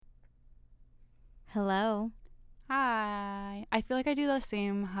Hello. Hi. I feel like I do the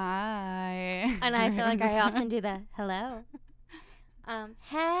same hi. And I feel like I often do the hello.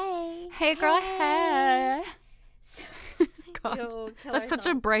 Hey. Hey, girl, hey. God, Yo, that's such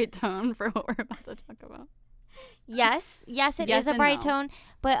a bright tone for what we're about to talk about. Yes, it Yes is a and bright no. tone,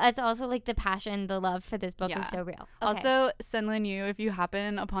 but it's also like the passion, the love for this book Yeah. is so real. Okay. Also, SenLinYu, if you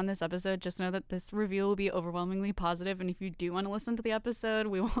happen upon this episode, just know that this review will be overwhelmingly positive, and if you do want to listen to the episode,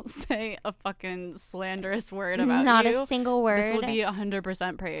 we won't say a fucking slanderous word about not you. a single word. This will be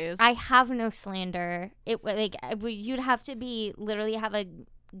 100% praise. I have no slander. You'd have to be literally have a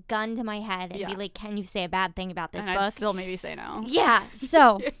gun to my head and be like, "Can you say a bad thing about this and book?" I'd still maybe say no. Yeah.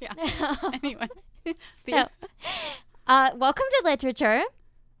 So. Yeah. Anyway. So, welcome to literature.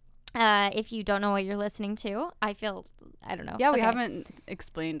 If you don't know what you're listening to, I don't know. Yeah, we Okay. haven't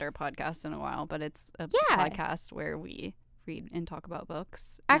explained our podcast in a while, but it's a podcast where we read and talk about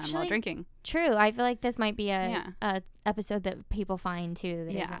books while drinking. True. I feel like this might be a episode that people find too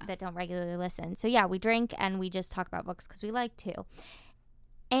that don't regularly listen. So yeah, we drink and we just talk about books because we like to.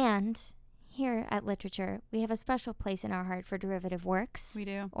 And here at Literature, we have a special place in our heart for derivative works. We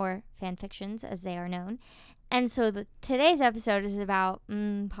do. Or fan fictions, as they are known. And so today's episode is about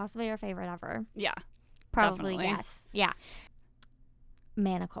possibly our favorite ever. Yeah. Probably, definitely. yes. Yeah.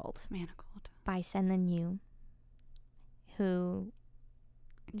 Manacled. By SenLinYu. Who...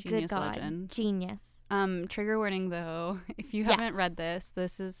 Genius good God. legend. Genius. Trigger warning, though. If you haven't read this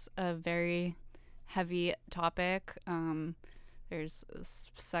is a very heavy topic. There's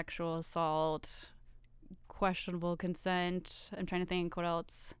sexual assault, questionable consent. I'm trying to think what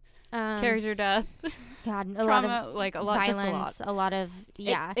else. Character death. God, trauma, lot of like a lot, violence, just a lot. A lot of,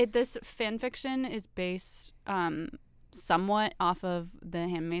 yeah. This fan fiction is based somewhat off of The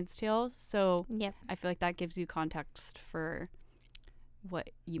Handmaid's Tale. So I feel like that gives you context for what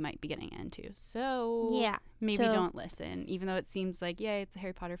you might be getting into. So maybe don't listen. Even though it seems like, it's a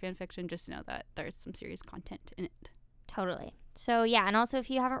Harry Potter fan fiction, just know that there's some serious content in it. Totally. So, and also if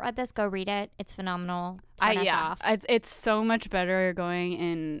you haven't read this, go read it. It's phenomenal. Turn us off. It's so much better going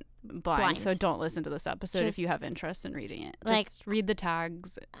in blind. So don't listen to this episode if you have interest in reading it. Just read the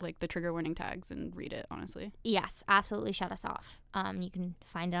tags, like the trigger warning tags, and read it, honestly. Yes, absolutely shut us off. You can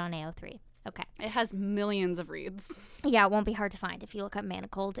find it on AO3. Okay. It has millions of reads. Yeah, it won't be hard to find. If you look up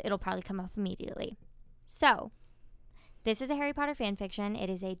Manacled, it'll probably come up immediately. So, this is a Harry Potter fan fiction. It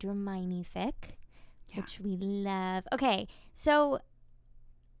is a Hermione fic. Which we love. Okay, so,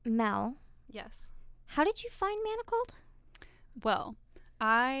 Mel. Yes. How did you find Manacled? Well,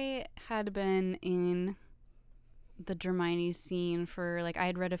 I had been in the Hermione scene for, I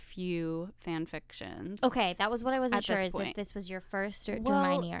had read a few fan fictions. Okay, that was what I wasn't sure if this was your first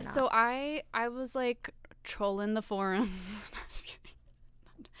Hermione or not. So I was, trolling the forums.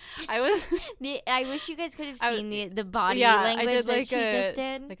 I was... I wish you guys could have seen the body language that she just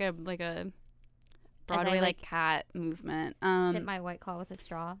did. Like a Broadway cat movement. Sip my White Claw with a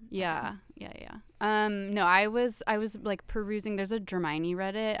straw. Yeah. No, I was perusing. There's a Hermione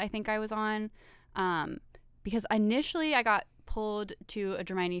Reddit I think I was on, because initially I got pulled to a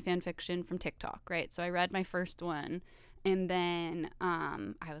Hermione fan fiction from TikTok, right? So I read my first one, and then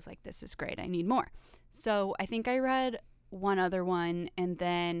I was like, this is great. I need more. So I think I read one other one, and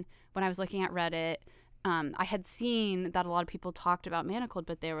then when I was looking at Reddit, I had seen that a lot of people talked about Manacled,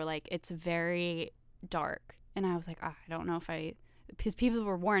 but they were like, it's very dark, and I was like, I don't know because people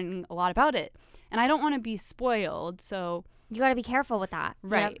were warning a lot about it, and I don't want to be spoiled, so you got to be careful with that,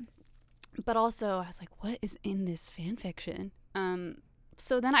 right? But also I was like, what is in this fan fiction?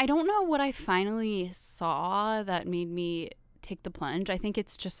 So then I don't know what I finally saw that made me take the plunge. I think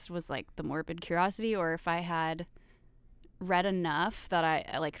it's just was the morbid curiosity, or if I had read enough that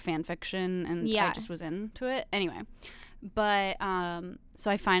I like fan fiction and I just was into it anyway. But so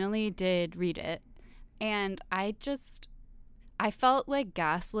I finally did read it. And I felt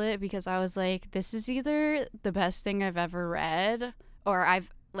gaslit, because I was like, this is either the best thing I've ever read, or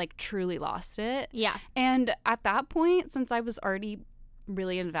I've truly lost it. Yeah. And at that point, since I was already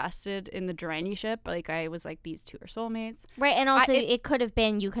really invested in the Hermione ship, I was like, these two are soulmates. Right, and also you could have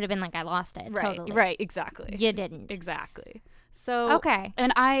been like, I lost it. Right, totally. Right, exactly. You didn't. Exactly. So, okay.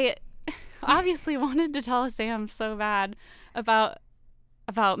 And I obviously wanted to tell Sam so bad about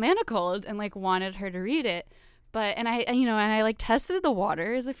Manacled, and wanted her to read it, but I tested the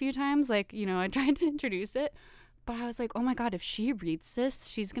waters a few times, I tried to introduce it, but I was like, oh my God, if she reads this,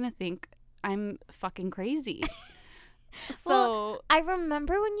 she's gonna think I'm fucking crazy. So I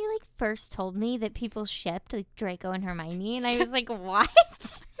remember when you first told me that people shipped Draco and Hermione, and I was like, what?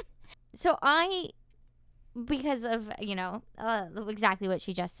 So I because of, exactly what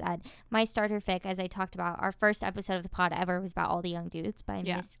she just said. My starter fic, as I talked about, our first episode of the pod ever was about All the Young Dudes by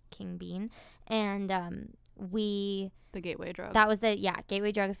Miss King Bean. And the gateway drug. That was the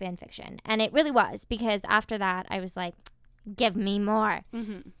gateway drug of fan fiction. And it really was, because after that I was like, give me more.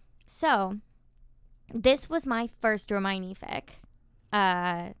 Mm-hmm. So this was my first Hermione fic.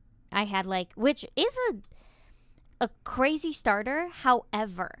 I had which is a crazy starter.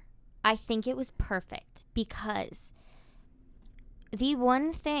 However, I think it was perfect, because the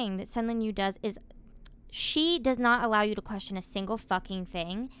one thing that SenLinYu does is she does not allow you to question a single fucking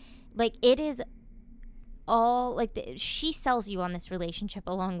thing. It is all she sells you on this relationship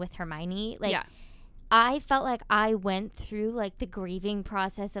along with Hermione. I felt like I went through the grieving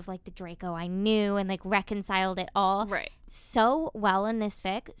process of the Draco I knew, and reconciled it all so well in this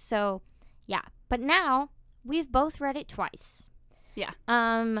fic. So yeah, but now we've both read it twice. Yeah.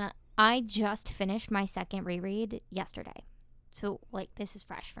 I just finished my second reread yesterday. So, this is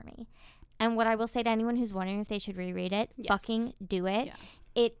fresh for me. And what I will say to anyone who's wondering if they should reread it, fucking do it. Yeah.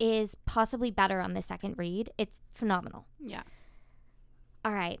 It is possibly better on the second read. It's phenomenal. Yeah.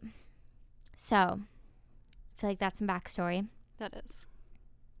 All right. So, I feel like that's some backstory. That is.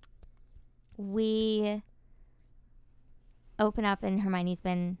 We open up and Hermione's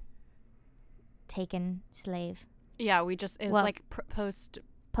been taken slave. Yeah, it was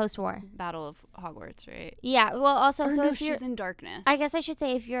post-war Battle of Hogwarts, right? Yeah. Well, also, or so no, if she's in darkness. I guess I should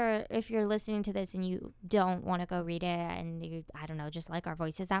say if you're listening to this and you don't want to go read it and you just like our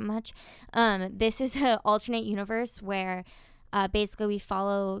voices that much, this is an alternate universe where basically we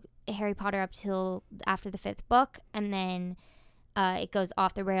follow Harry Potter up till after the 5th book, and then it goes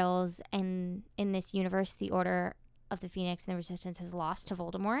off the rails. And in this universe, the Order of the Phoenix and the Resistance has lost to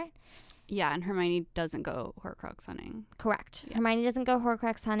Voldemort. Yeah, and Hermione doesn't go Horcrux hunting. Correct. Yeah. Hermione doesn't go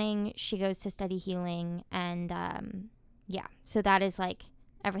Horcrux hunting. She goes to study healing. And, so that is,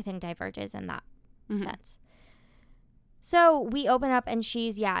 everything diverges in that sense. So we open up and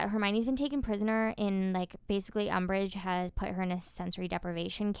Hermione's been taken prisoner in, basically Umbridge has put her in a sensory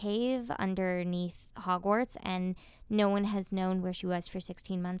deprivation cave underneath Hogwarts. And no one has known where she was for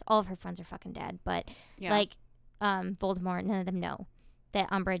 16 months. All of her friends are fucking dead. But, Voldemort, none of them know that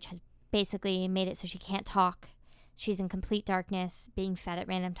Umbridge has basically made it so she can't talk. She's in complete darkness, being fed at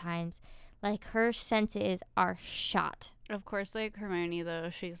random times. Her senses are shot. Of course, Hermione, though,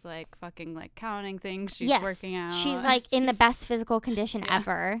 she's fucking counting things. She's working out. She's in the best physical condition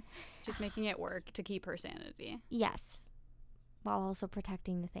ever. Just making it work to keep her sanity. Yes. While also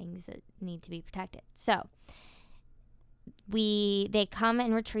protecting the things that need to be protected. So they come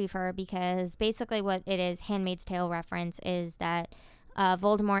and retrieve her, because basically what it is, Handmaid's Tale reference, is that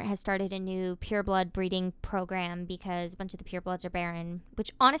Voldemort has started a new pureblood breeding program because a bunch of the purebloods are barren,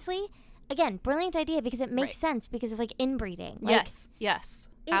 which honestly, again, brilliant idea, because it makes sense because of inbreeding. Yes,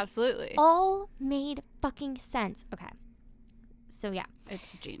 absolutely. All made fucking sense. Okay. So yeah.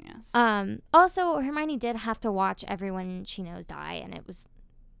 It's genius. Also, Hermione did have to watch everyone she knows die, and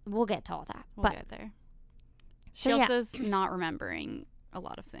we'll get to all that. We'll get there. She also's not remembering a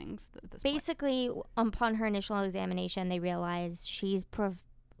lot of things at this basically point. Upon her initial examination, they realize she's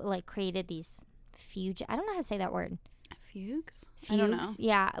created these fugues. I don't know how to say that word. Fugues? I don't know.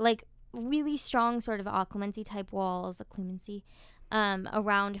 Yeah, really strong sort of occlumency type walls, occlumency,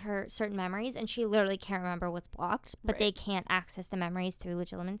 around her certain memories, and she literally can't remember what's blocked, but they can't access the memories through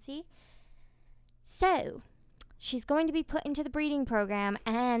legitimacy. So she's going to be put into the breeding program,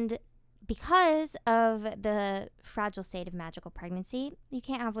 and because of the fragile state of magical pregnancy, you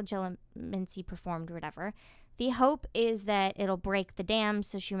can't have legitimacy performed or whatever. The hope is that it'll break the dam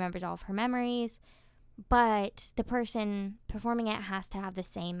so she remembers all of her memories, but the person performing it has to have the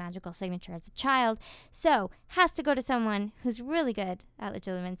same magical signature as the child, so has to go to someone who's really good at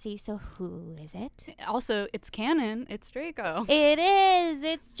legitimacy. So who is it? Also, it's canon. It's Draco. It is.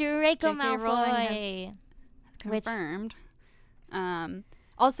 It's Draco J.K. Malfoy. Rowling has confirmed.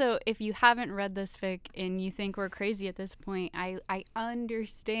 Also, if you haven't read this fic and you think we're crazy at this point, I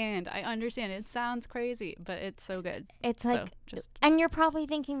understand. It sounds crazy, but it's so good. It's and you're probably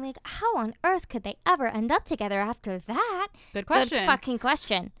thinking how on earth could they ever end up together after that? Good question. Good fucking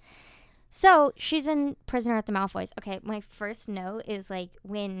question. So she's been prisoner at the Malfoys. Okay, my first note is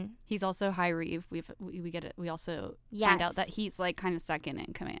when he's also High Reeve. We get it. We also find out that he's kind of second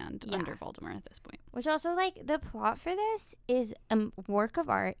in command under Voldemort at this point. Which also the plot for this is a work of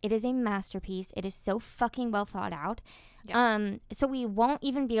art. It is a masterpiece. It is so fucking well thought out. Yeah. So we won't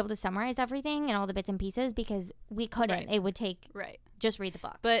even be able to summarize everything and all the bits and pieces because we couldn't. Right. It would take just read the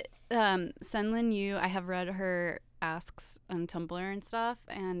book. But SenLinYu, I have read her asks on Tumblr and stuff,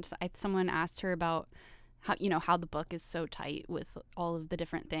 and someone asked her about how the book is so tight with all of the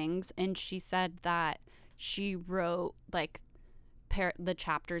different things. And she said that she wrote like the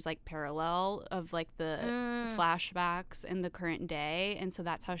chapters like parallel of like the flashbacks in the current day, and so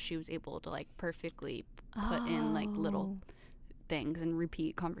that's how she was able to like perfectly put in like little things and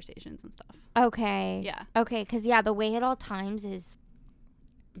repeat conversations and stuff. Okay. Yeah. Okay, because the way it all times is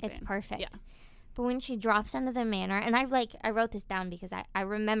insane. It's perfect. Yeah. But when she drops into the manor, and I wrote this down because I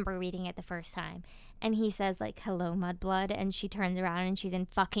remember reading it the first time, and he says like, "Hello, Mudblood," and she turns around and she's in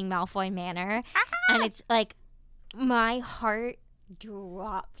fucking Malfoy Manor, and it's like my heart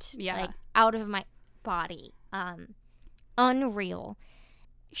dropped like out of my body. Unreal.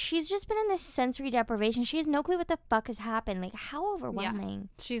 She's just been in this sensory deprivation. She has no clue what the fuck has happened. Like, how overwhelming.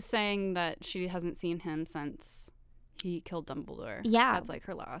 Yeah. She's saying that she hasn't seen him since he killed Dumbledore. Yeah. That's like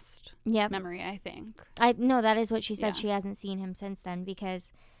her last memory, I think. No, that is what she said. She hasn't seen him since then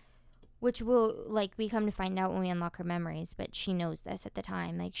because, which will, like, we come to find out when we unlock her memories, but she knows this at the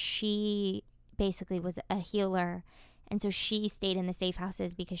time. Like, she basically was a healer, and so she stayed in the safe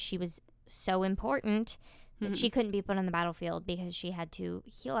houses because she was so important that she couldn't be put on the battlefield because she had to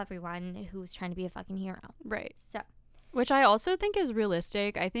heal everyone who was trying to be a fucking hero. Right. So, which I also think is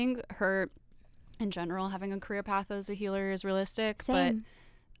realistic. I think her, in general, having a career path as a healer is realistic. Same.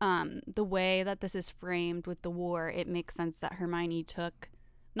 But the way that this is framed with the war, it makes sense that Hermione took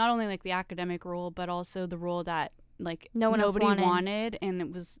not only like the academic role, but also the role that like nobody wanted, and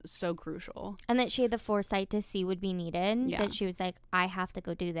it was so crucial. And that she had the foresight to see would be needed. Yeah. That she was like, I have to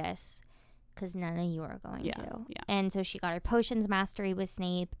go do this because none of you are going to. Yeah. And so she got her potions mastery with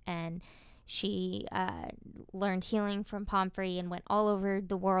Snape, and she learned healing from Pomfrey and went all over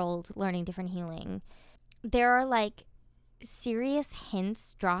the world learning different healing. There are like serious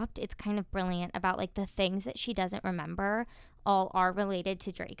hints dropped. It's kind of brilliant about like the things that she doesn't remember all are related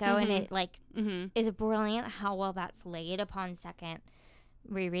to Draco, and it like is brilliant how well that's laid upon second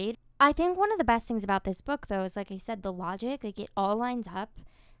reread. I think one of the best things about this book, though, is like I said, the logic. Like, it all lines up.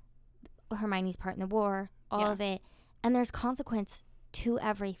 Hermione's part in the war, all of it, and there's consequence to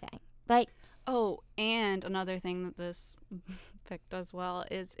everything. Like, and another thing that this fic does well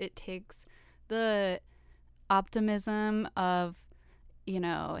is it takes the optimism of,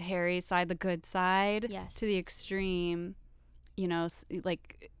 Harry's side, the good side, to the extreme.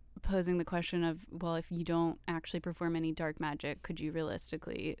 Like posing the question of, well, if you don't actually perform any dark magic, could you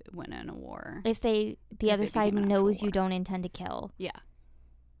realistically win in a war? If the other side knows you don't intend to kill. Yeah.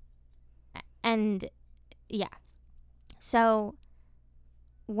 And so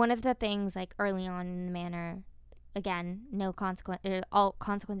one of the things like early on in the manor, again, no consequence, all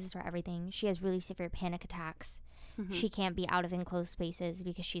consequences for everything. She has really severe panic attacks. She can't be out of enclosed spaces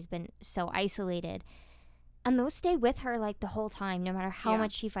because she's been so isolated. And those stay with her like the whole time, no matter how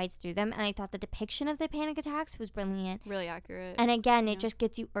much she fights through them. And I thought the depiction of the panic attacks was brilliant. Really accurate. And again, it just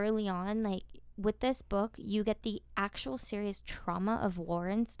gets you early on. Like, with this book, you get the actual serious trauma of war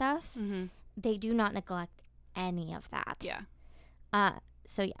and stuff. They do not neglect any of that. Yeah.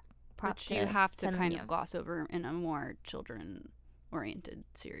 So, props to you have to SenLinYu. kind of gloss over in a more children-oriented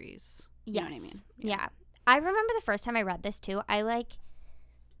series. You know what I mean? Yeah. I remember the first time I read this, too.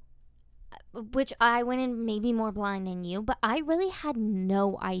 Which I went in maybe more blind than you, but I really had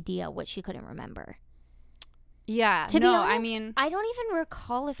no idea what she couldn't remember. Yeah. To be honest, I don't even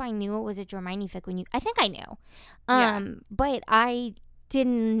recall if I knew it was a Hermione fic I think I knew. But I did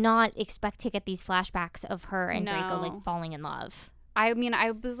not expect to get these flashbacks of her and Draco like falling in love. I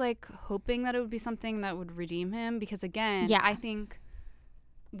was like hoping that it would be something that would redeem him because again, I think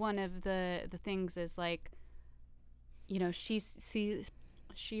one of the things is like,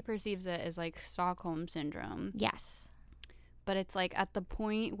 she perceives it as like Stockholm syndrome. Yes. But it's like at the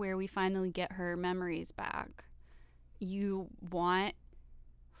point where we finally get her memories back, you want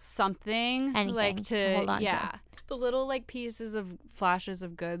something like to hold on to. The little like pieces of flashes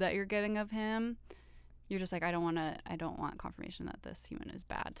of good that you're getting of him. You're just like, I don't want confirmation that this human is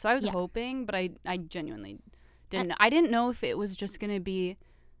bad. So I was hoping, but I genuinely didn't. I didn't know if it was just going to be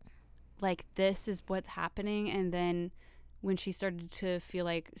like, this is what's happening. And then when she started to feel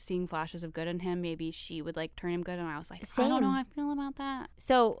like seeing flashes of good in him, maybe she would like turn him good. And I was like, I don't know how I feel about that.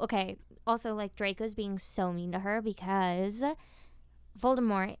 So, okay. Also, like, Draco's being so mean to her because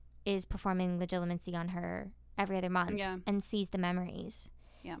Voldemort is performing legitimacy on her every other month and sees the memories.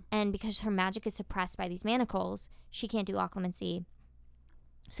 Yeah. And because her magic is suppressed by these manacles, she can't do occlumency.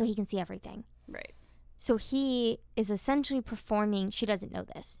 So he can see everything. Right. So he is essentially performing, she doesn't know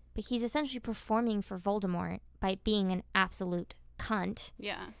this, but he's essentially performing for Voldemort by being an absolute cunt.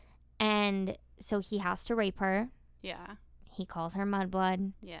 Yeah. And so he has to rape her. Yeah. He calls her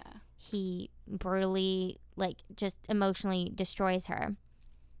mudblood. Yeah. he brutally, like, just emotionally destroys her.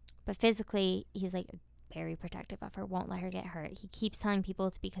 But physically, he's, like, very protective of her, won't let her get hurt. He keeps telling people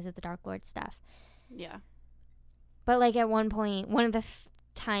it's because of the Dark Lord stuff. Yeah. But, like, at one point, one of the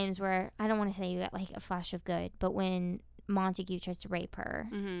times where, I don't want to say you get, like, a flash of good, but when Montague tries to rape her,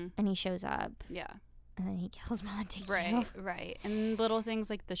 and he shows up. Yeah. And then he kills Montague. Right. And little things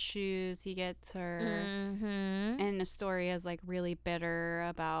like the shoes he gets her. And Astoria's, like, really bitter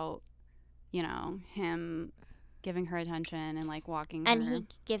about, you know, him giving her attention and, like, walking and her. He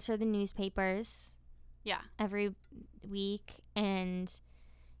gives her the newspapers. Yeah. Every week. And,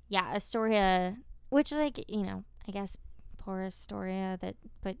 yeah, Astoria, which, like, you know, I guess poor Astoria,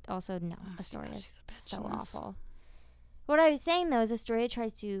 but also no, Astoria's so awful. What I was saying, though, is Astoria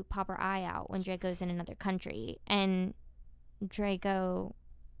tries to pop her eye out when Draco's in another country. And Draco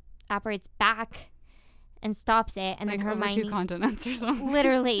operates back and stops it. And like then Hermione... over 2 continents or something.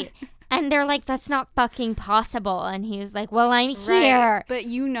 Literally. And they're like, that's not fucking possible. And he was like, well, I'm here. Right. But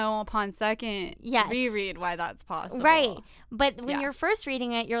you know upon second reread why that's possible. Right. But when you're first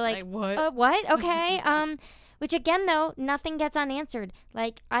reading it, you're like what? What? Okay. Which, again, though, nothing gets unanswered.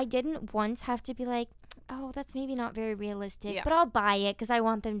 Like, I didn't once have to be like, oh, that's maybe not very realistic, but I'll buy it because I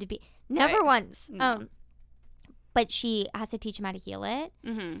want them to be. Never once. No. But she has to teach him how to heal it.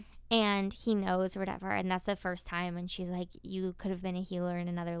 And he knows or whatever. And that's the first time. And she's like, you could have been a healer in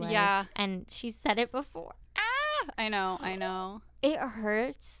another life. Yeah. And she said it before. I know. It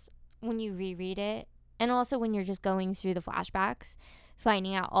hurts when you reread it. And also when you're just going through the flashbacks,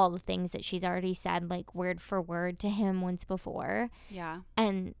 finding out all the things that she's already said, like, word for word to him once before. Yeah.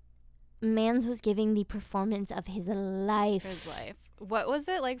 And Mans was giving the performance of his life. What was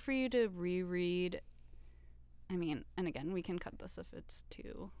it like for you to reread? I mean, and again, we can cut this if it's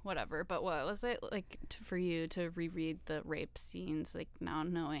too whatever, but what was it like for you to reread the rape scenes, like, now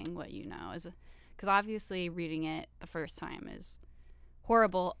knowing what you know? Because obviously reading it the first time is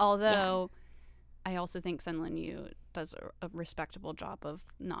horrible, although I also think SenLinYu does a respectable job of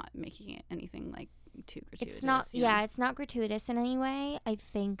not making it anything, like, too gratuitous. It's not, it's not gratuitous in any way. I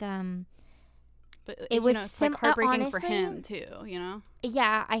think, but it was it's like heartbreaking for him too, you know?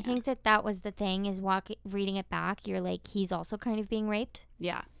 Yeah, I think that was the thing, is reading it back, you're like, he's also kind of being raped.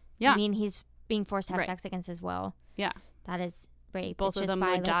 Yeah. I mean, he's being forced to have sex against his will. Yeah. That is rape. Both it's of them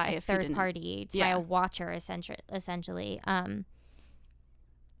by, would die a if third party. It's by a watcher, essentially.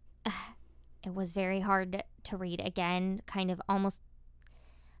 It was very hard to read again, kind of almost,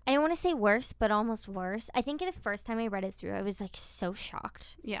 I don't want to say worse, but almost worse. I think the first time I read it through, I was, like, so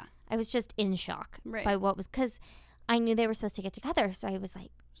shocked. Yeah. I was just in shock by what was, because I knew they were supposed to get together, so I was like,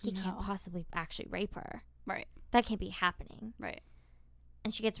 he can't possibly actually rape her. Right. That can't be happening. Right.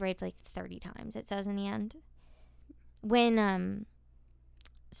 And she gets raped, like, 30 times, it says in the end. When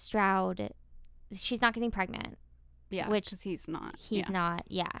Stroud, she's not getting pregnant. Yeah, because he's not. He's not,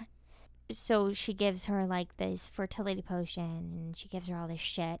 So she gives her, like, this fertility potion, and she gives her all this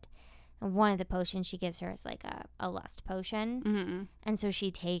shit. And one of the potions she gives her is, like, a lust potion. And so she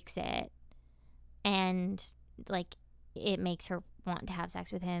takes it, and, like, it makes her want to have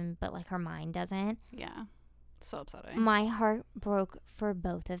sex with him, but, like, her mind doesn't. Yeah. So upsetting. My heart broke for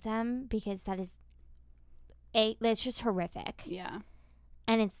both of them, because that's just horrific. Yeah.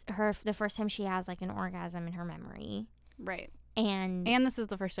 And it's the first time she has, like, an orgasm in her memory. Right. And this is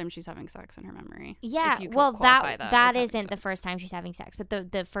the first time she's having sex in her memory. Yeah, well, that isn't the first time she's having sex, but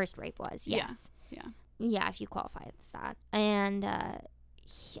the first rape was, yes. Yeah, if you qualify as that. And,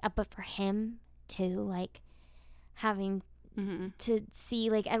 but for him, too, like, having to see,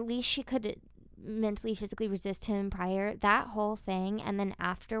 like, at least she could mentally, physically resist him prior, that whole thing, and then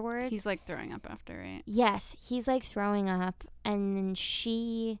afterwards. He's, like, throwing up after, right? Yes, he's, like, throwing up, and then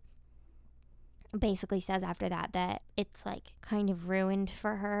she basically says after that it's, like, kind of ruined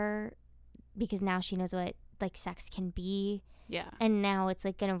for her, because now she knows what, like, sex can be. Yeah. And now it's,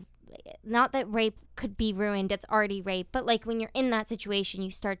 like, gonna, not that rape could be ruined, it's already rape, but, like, when you're in that situation,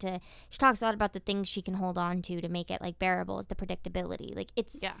 she talks a lot about the things she can hold on to make it, like, bearable, is the predictability. Like,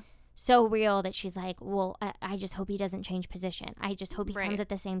 it's so real that she's like, well, I just hope he doesn't change position. I just hope he comes at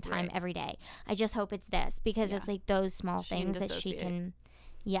the same time every day. I just hope it's this, because it's, like, those small things that she can,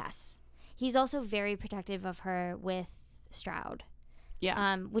 He's also very protective of her with Stroud.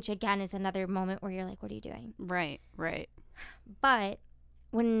 Yeah. Which, again, is another moment where you're like, what are you doing? Right. But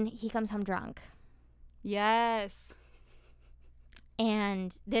when he comes home drunk. Yes.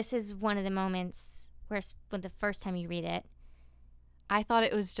 And this is one of the moments where, when the first time you read it, I thought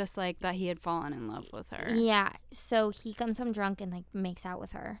it was just, like, that he had fallen in love with her. Yeah. So he comes home drunk and, like, makes out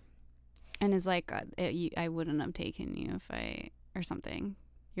with her. And is like, I wouldn't have taken you or something.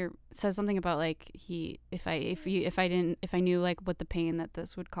 says something about like if I knew like what the pain that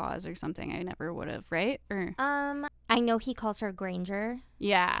this would cause or something, I never would have, right? Or I know he calls her Granger.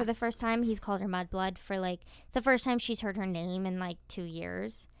 Yeah. For the first time, he's called her Mudblood for like it's the first time she's heard her name in like 2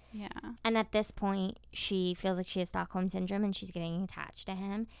 years. Yeah. And at this point, she feels like she has Stockholm syndrome and she's getting attached to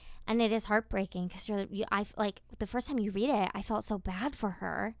him, and it is heartbreaking because I like the first time you read it, I felt so bad for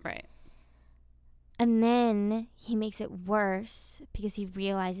her. Right. And then he makes it worse because he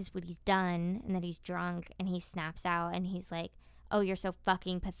realizes what he's done and that he's drunk, and he snaps out and he's like, oh, you're so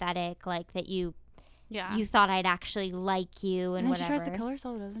fucking pathetic, like that you thought I'd actually like you and whatever. She tries to kill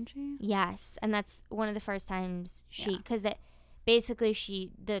herself, doesn't she? Yes. And that's one of the first times because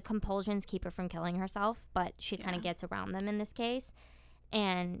basically the compulsions keep her from killing herself, but she kind of gets around them in this case,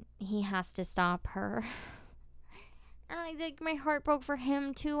 and he has to stop her. And I think my heart broke for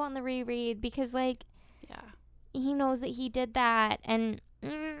him too on the reread because like he knows that he did that, and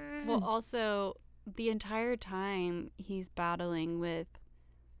well, also the entire time he's battling with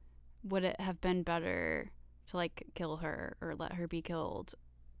would it have been better to like kill her or let her be killed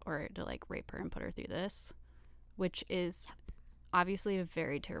or to like rape her and put her through this, which is obviously a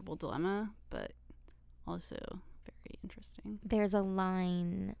very terrible dilemma, but also very interesting. There's a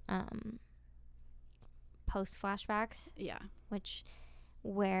line post flashbacks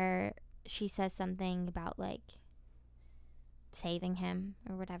where she says something about like saving him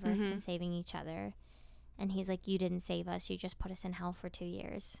or whatever and saving each other, and he's like, you didn't save us, you just put us in hell for 2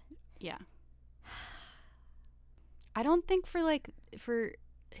 years. I don't think for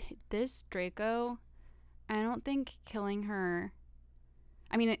this Draco, I don't think killing her,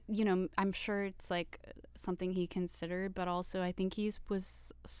 I mean, I'm sure it's like something he considered, but also I think he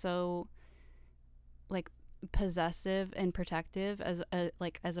was so like possessive and protective as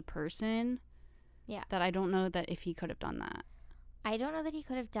a person that I don't know that if he could have done that. I don't know that he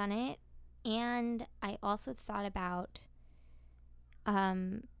could have done it. And I also thought about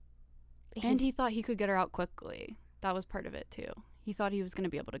and he thought he could get her out quickly. That was part of it too. He thought he was going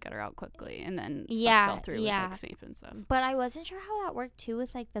to be able to get her out quickly, and then stuff fell through with like Snape and stuff. But I wasn't sure how that worked too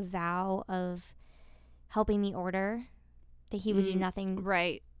with like the vow of helping the Order, that he would do nothing.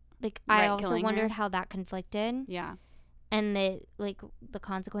 Right. Like I also wondered how that conflicted. Yeah. And the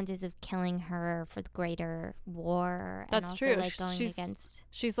consequences of killing her for the greater war. That's and also, true. Like going against.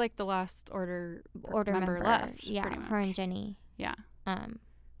 She's like the last Order member left. Yeah, her and Ginny. Yeah.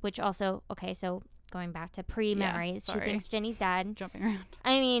 Which also so going back to pre-memories, she thinks Ginny's dead. Jumping around.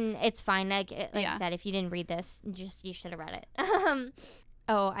 I mean, it's fine. Like I said, if you didn't read this, you should have read it.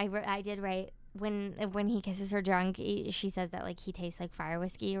 I did write. When he kisses her drunk, she says that like he tastes like fire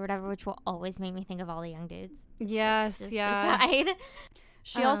whiskey or whatever, which will always make me think of all the young dudes. Yes, yeah.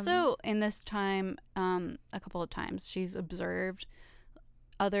 She also in this time, a couple of times, she's observed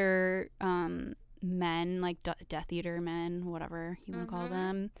other men, like Death Eater men, whatever you want to call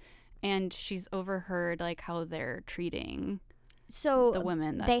them, and she's overheard like how they're treating the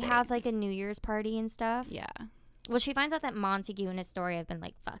women. That they have like a New Year's party and stuff. Yeah. Well, she finds out that Montague and Astoria have been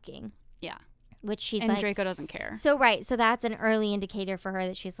like fucking. Yeah. Which she's and Draco doesn't care. So that's an early indicator for her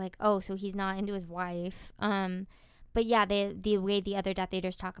that she's like, oh, so he's not into his wife. But yeah, the way the other Death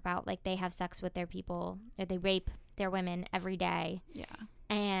Eaters talk about like they have sex with their people, or they rape their women every day. Yeah.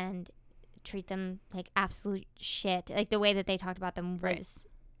 And treat them like absolute shit. Like the way that they talked about them was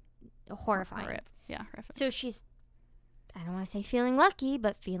horrifying. Horrific. So she's, I don't want to say feeling lucky,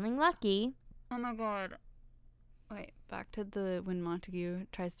 but feeling lucky. Oh my god. Wait, back to when Montague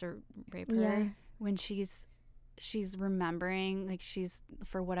tries to rape her. Yeah. When she's remembering, like she's,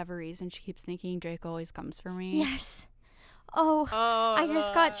 for whatever reason, she keeps thinking Draco always comes for me. Yes. Oh I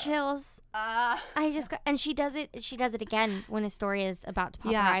just got chills. And she does it again when Astoria is about to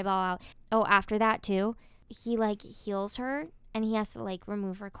pop her eyeball out. Oh, after that too, he like heals her, and he has to like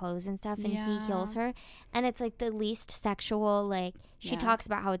remove her clothes and stuff, and he heals her, and it's like the least sexual. Like she talks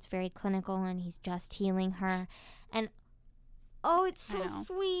about how it's very clinical and he's just healing her, and it's so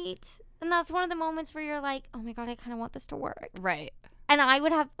sweet. And that's one of the moments where you're like, oh my god, I kind of want this to work. Right. And I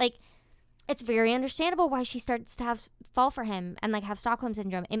would have like, it's very understandable why she starts to fall for him and like have Stockholm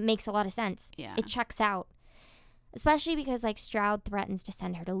syndrome. It makes a lot of sense. Yeah. It checks out. Especially because like Stroud threatens to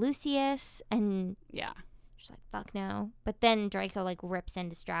send her to Lucius, and she's like, fuck no. But then Draco like rips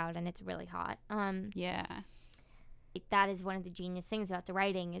into Stroud, and it's really hot. That is one of the genius things about the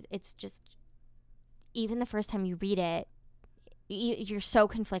writing, is it's just, even the first time you read it, you're so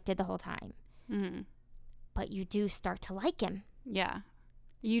conflicted the whole time. Mm-hmm. But you do start to like him. Yeah.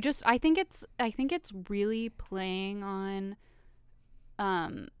 You just, I think it's really playing on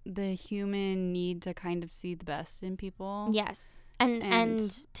the human need to kind of see the best in people. Yes.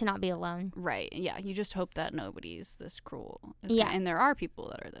 And to not be alone. Right. Yeah. You just hope that nobody's this cruel. And there are people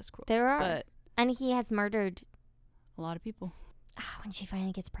that are this cruel. There are. But and he has murdered a lot of people. When she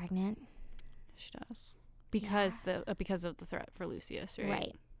finally gets pregnant. She does. Because of the threat for Lucius,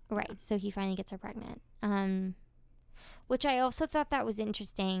 right? Right. Yeah. So he finally gets her pregnant. Which I also thought that was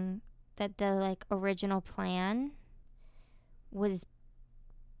interesting, that the like original plan was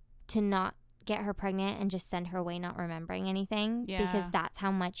to not get her pregnant and just send her away not remembering anything. Yeah. Because that's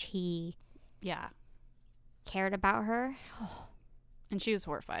how much he cared about her. And she was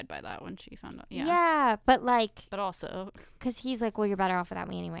horrified by that when she found out. Yeah. Yeah, but like... But also... Because he's like, well, you're better off without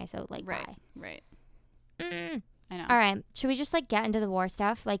me anyway, so like, bye. Right. I know. All right. Should we just like get into the war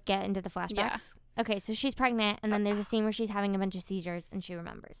stuff? Like get into the flashbacks? Yeah. Okay, so she's pregnant, and then there's a scene where she's having a bunch of seizures, and she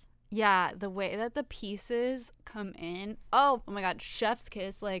remembers. Yeah, the way that the pieces come in. Oh my God, chef's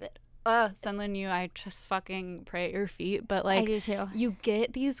kiss. Like, SenLinYu, I just fucking pray at your feet. But like, I do too. You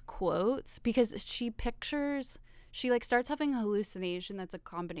get these quotes because she like starts having a hallucination that's a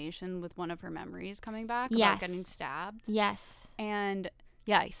combination with one of her memories coming back about getting stabbed. Yes. And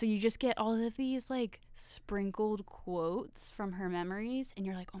yeah, so you just get all of these like sprinkled quotes from her memories, and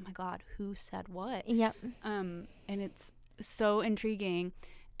you're like, oh my God, who said what? Yep. And it's so intriguing.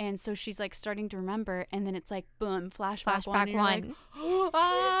 And so she's like starting to remember, and then it's like, boom, flashback one. And you're like,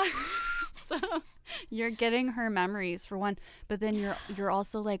 oh, So you're getting her memories for one, but then you're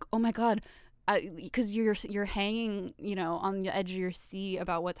also like, oh my God, because you're hanging, on the edge of your seat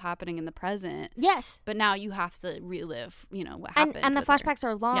about what's happening in the present. Yes. But now you have to relive, what happened. And the flashbacks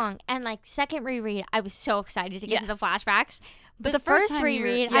are long. Yeah. And like second reread, I was so excited to get to the flashbacks. But the first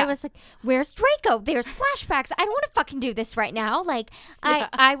reread, I was like, where's Draco? There's flashbacks. I don't want to fucking do this right now. Like,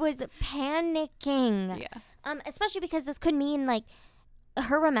 I was panicking. Yeah. Especially because this could mean, like,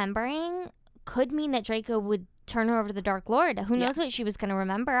 her remembering could mean that Draco would turn her over to the Dark Lord. Who knows what she was going to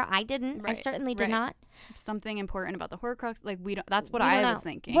remember? I didn't. Right. I certainly did not. Something important about the Horcrux. Like, that's what I was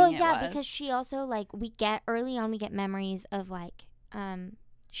thinking. Well, yeah, because she also, like, early on we get memories of, like,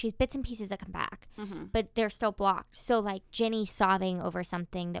 she's bits and pieces that come back, but they're still blocked. So, like, Ginny sobbing over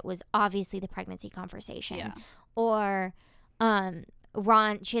something that was obviously the pregnancy conversation. Yeah. Or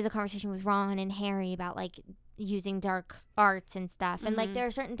Ron, she has a conversation with Ron and Harry about, like, using dark arts and stuff. And, like, there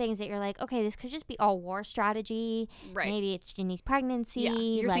are certain things that you're like, okay, this could just be all war strategy. Right. Maybe it's Ginny's pregnancy. Yeah.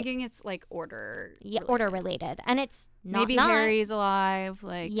 You're thinking it's, like, order related. Yeah, order related. And it's not. Maybe Harry's alive.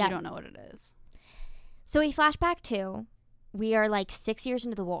 Like, you don't know what it is. So we flash back to... We are like 6 years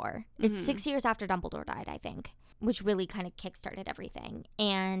into the war. It's 6 years after Dumbledore died, I think, which really kind of kickstarted everything.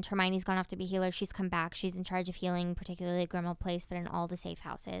 And Hermione's gone off to be healer. She's come back. She's in charge of healing, particularly at Grimmauld Place, but in all the safe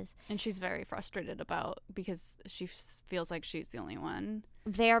houses. And she's very frustrated because she feels like she's the only one.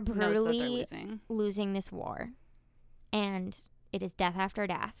 They're brutally losing this war. And it is death after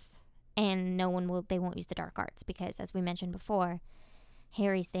death. And they won't use the dark arts because, as we mentioned before,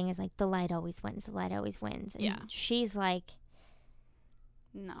 Harry's thing is like, the light always wins. The light always wins. And she's like...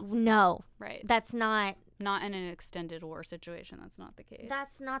 No. Right. That's not in an extended war situation. That's not the case.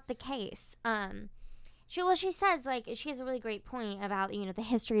 That's not the case. She says, like, she has a really great point about, the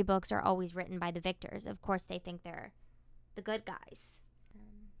history books are always written by the victors. Of course, they think they're the good guys.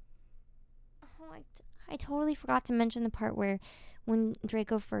 I totally forgot to mention the part where when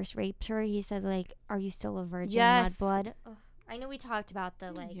Draco first rapes her, he says, like, are you still a virgin, Mudblood? Ugh. I know we talked about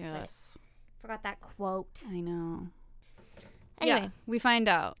the, like, yes. Forgot that quote. I know. Anyway, we find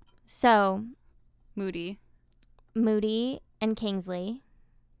out. So, Moody and Kingsley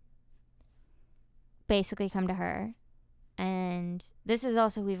basically come to her. And this is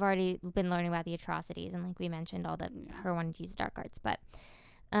also, we've already been learning about the atrocities. And like we mentioned, all that her wanting to use the dark arts. But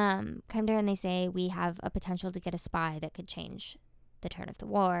come to her and they say, we have a potential to get a spy that could change the turn of the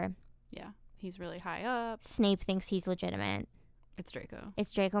war. Yeah, he's really high up. Snape thinks he's legitimate. It's Draco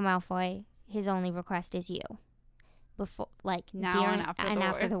Malfoy. His only request is you. Before, like, now during and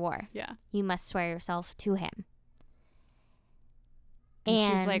after the war. Yeah. You must swear yourself to him. And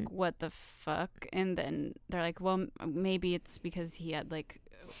she's like, what the fuck? And then they're like, well, maybe it's because he had, like,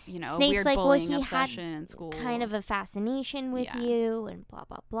 a weird like, bullying obsession in school. Kind of a fascination with you and blah,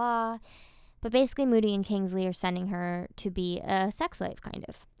 blah, blah. But basically, Moody and Kingsley are sending her to be a sex slave, kind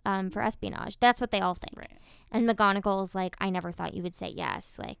of, for espionage. That's what they all think. Right. And McGonagall's like, I never thought you would say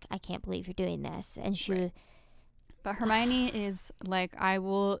yes. Like, I can't believe you're doing this. And she... Right. But Hermione is like,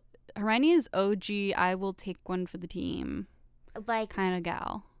 Hermione is OG, I will take one for the team. Like, kind of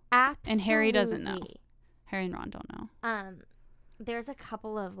gal. Absolutely. And Harry doesn't know. Harry and Ron don't know. There's a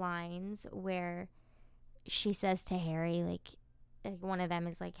couple of lines where she says to Harry, like one of them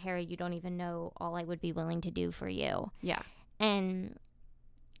is like, Harry, you don't even know all I would be willing to do for you. Yeah. And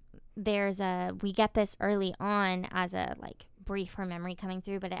we get this early on as a like brief her memory coming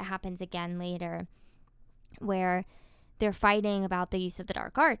through, but it happens again later where they're fighting about the use of the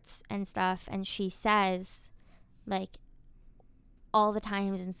dark arts and stuff. And she says, like, all the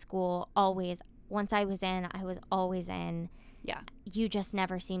times in school, always, once I was always in. Yeah. You just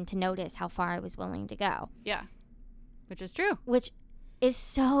never seemed to notice how far I was willing to go. Yeah. Which is true. Which is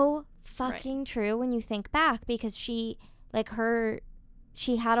so fucking true when you think back, because she's this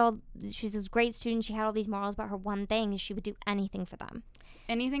great student. She had all these morals, but her one thing is she would do anything for them.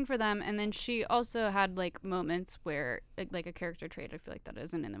 Anything for them. And then she also had like moments where like a character trait I feel like that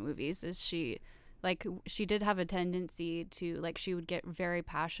isn't in the movies is she did have a tendency to like, she would get very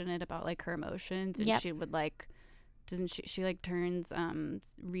passionate about like her emotions, and she would like, doesn't she like turns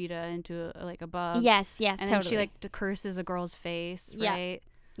Rita into a bug. Yes and totally. Then she like curses a girl's face, right?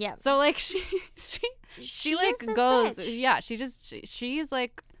 Yeah. So like she like goes bitch. she's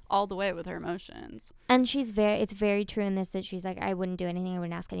like all the way with her emotions. And it's very true in this that she's like, I wouldn't do anything I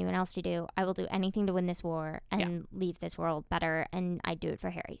wouldn't ask anyone else to do. I will do anything to win this war and leave this world better, and I do it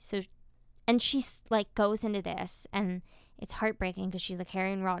for Harry. So, and she's like goes into this, and it's heartbreaking because she's like,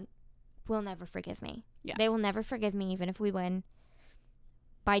 Harry and Ron will never forgive me. Yeah. They will never forgive me even if we win.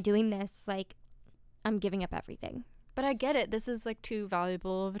 By doing this, like, I'm giving up everything. But I get it. This is like too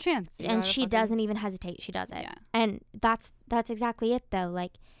valuable of a chance. And she doesn't even hesitate. She does it. Yeah. And that's exactly it though.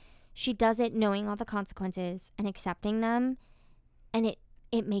 Like, she does it knowing all the consequences and accepting them, and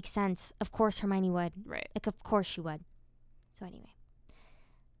it makes sense. Of course Hermione would. Right. Like, of course she would. So anyway.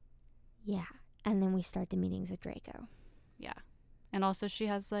 Yeah. And then we start the meetings with Draco. Yeah. And also she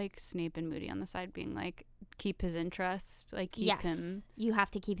has like Snape and Moody on the side being like, keep his interest, like keep him. You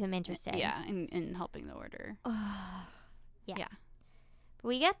have to keep him interested. Yeah, in helping the order. Yeah. But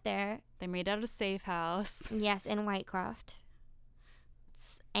we get there. They made out a safe house. Yes, in Whitecroft.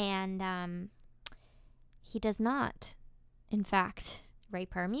 And he does not, in fact,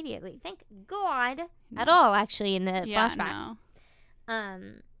 rape her immediately. Thank God. At all, actually, in the flashback. No.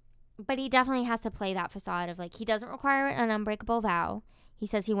 But he definitely has to play that facade of, like, he doesn't require an unbreakable vow. He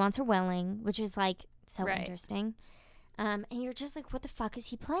says he wants her willing, which is, like, so interesting. And you're just like, what the fuck is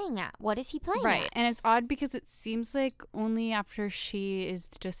he playing at? What is he playing at? Right. And it's odd because it seems like only after she is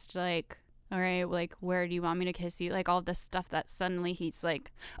just like, all right, like, where do you want me to kiss you? Like, all this stuff that suddenly he's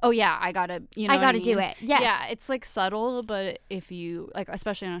like, oh, yeah, I gotta do it. Yes. Yeah, it's, like, subtle, but if you, like,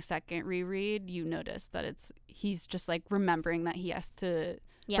 especially on a second reread, you notice that he's just, like, remembering that he has to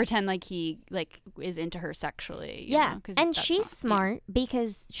pretend like he, like, is into her sexually. You know? And she's smart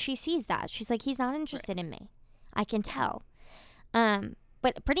because she sees that. She's like, he's not interested in me. I can tell.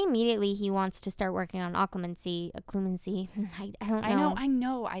 But pretty immediately he wants to start working on occlumency. I don't know. I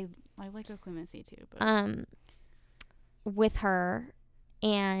know. I like occlumency too. But. With her.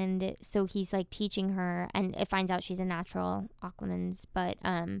 And so he's like teaching her, and it finds out she's a natural occlumens. But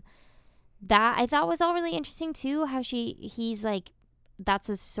that I thought was all really interesting too, how he's like, that's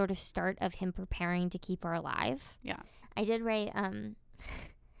a sort of start of him preparing to keep her alive. Yeah. I did write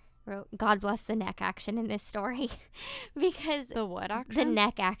wrote God bless the neck action in this story because the what action? The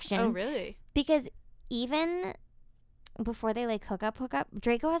neck action. Oh, really? Because even before they like hook up,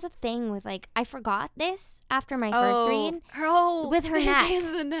 Draco has a thing with like, I forgot this after my first read. Oh, with her neck.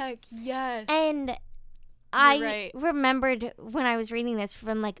 In the neck, yes. And I remembered when I was reading this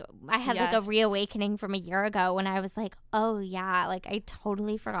from like, I had like a reawakening from a year ago when I was like, oh yeah, like I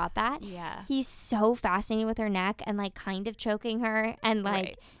totally forgot that. Yes. He's so fascinated with her neck and like kind of choking her and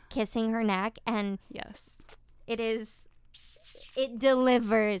like kissing her neck, and it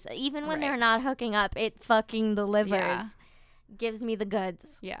delivers. Even when they're not hooking up, it fucking delivers. Yeah. Gives me the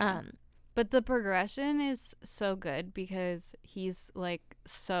goods. Yeah. But the progression is so good because he's like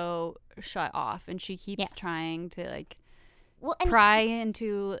so shut off, and she keeps trying to like pry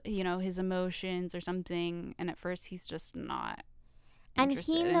into, you know, his emotions or something, and at first he's just not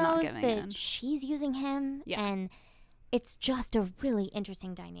interested. And he knows that she's using him, and it's just a really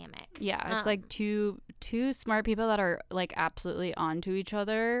interesting dynamic. Yeah, it's like two smart people that are like absolutely onto each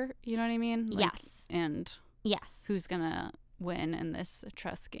other, you know what I mean? Like, and who's gonna win in this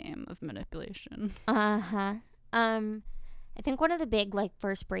chess game of manipulation? I think one of the big like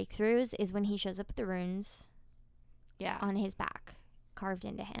first breakthroughs is when he shows up with the runes on his back carved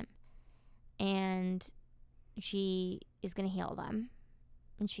into him, and she is gonna heal them,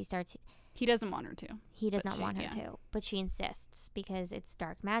 and she starts. He doesn't want her to. He does not want her to, but she insists because it's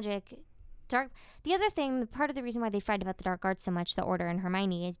dark magic. The other thing, part of the reason why they fight about the dark arts so much, the Order and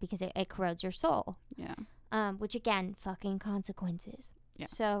Hermione, is because it corrodes your soul. Yeah. Which again, fucking consequences. Yeah.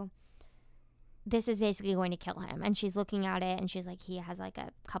 So this is basically going to kill him. And she's looking at it and she's like, he has like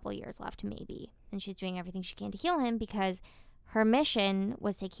a couple years left maybe. And she's doing everything she can to heal him because her mission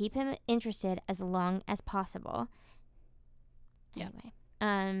was to keep him interested as long as possible. Yeah.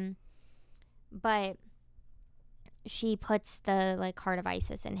 Anyway. But she puts the like heart of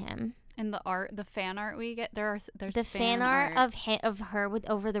Isis in him. And the fan art we get, there's the fan art of her with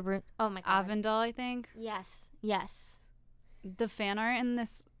over the room. Oh my god. Avondale, I think. Yes. The fan art in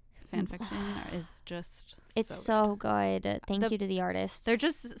this fan fiction is just it's so good. Thank you to the artist. They're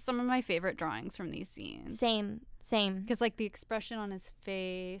just some of my favorite drawings from these scenes. Same. Because like the expression on his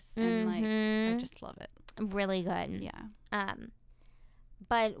face and like I just love it. Really good. Yeah.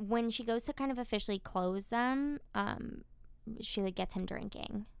 But when she goes to kind of officially close them, she like gets him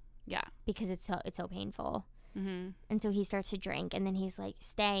drinking. Yeah. Because it's so painful. Mm-hmm. And so he starts to drink, and then he's like,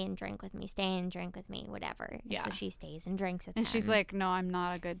 stay and drink with me, whatever. Yeah. And so she stays and drinks with him. And she's like, no, I'm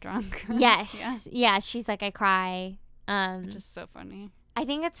not a good drunk. Yes. Yeah. She's like, I cry. Which is so funny. I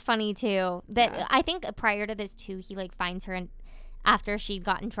think it's funny too that I think prior to this too, he like finds her after she'd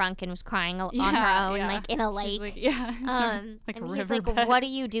gotten drunk and was crying on her own, like in a lake. She's like, like and a he's riverbed. like, what are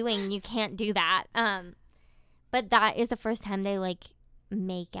you doing? You can't do that. But that is the first time they like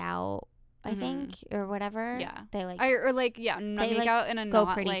make out, I think, or whatever. Yeah. They like, make out in a go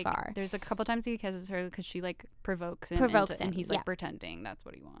not pretty like far. There's a couple times he kisses her because she like provokes him, and he's like pretending that's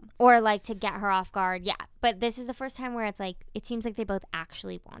what he wants, or like to get her off guard. Yeah, but this is the first time where it's like it seems like they both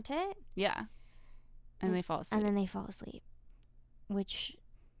actually want it. Yeah. And they fall asleep. And then they fall asleep, which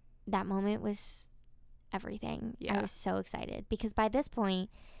that moment was everything. Yeah. I was so excited because by this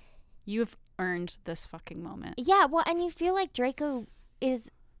point, you've earned this fucking moment. Yeah, well, and you feel like Draco is,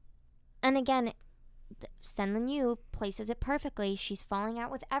 and again, SenLinYu places it perfectly. She's falling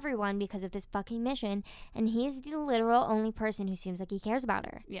out with everyone because of this fucking mission, and he's the literal only person who seems like he cares about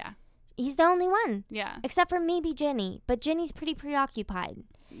her. Yeah. He's the only one. Yeah. Except for maybe Ginny, but Ginny's pretty preoccupied.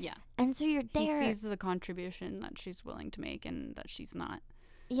 Yeah. And so you're there. He sees the contribution that she's willing to make and that she's not.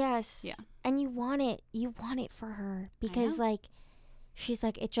 Yes. Yeah. And you want it. You want it for her because like she's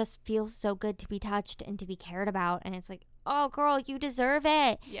like, it just feels so good to be touched and to be cared about, and it's like, oh girl, you deserve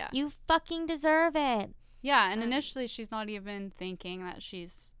it. Yeah. You fucking deserve it. Yeah, and initially she's not even thinking that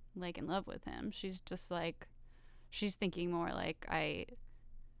she's like in love with him. She's just like, she's thinking more like I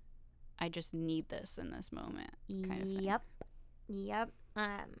just need this in this moment kind of thing. Yep.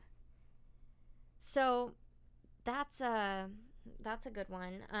 So that's a good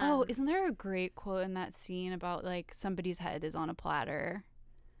one. Isn't there a great quote in that scene about like somebody's head is on a platter?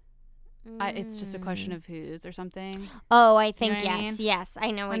 It's just a question of whose or something. Oh, I think you know what I mean? Yes,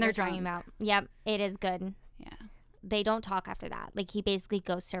 I know what they're you're talking about. Yep, it is good. Yeah. They don't talk after that. Like he basically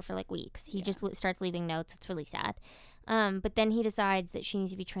ghosts her for like weeks. He just starts leaving notes. It's really sad. But then he decides that she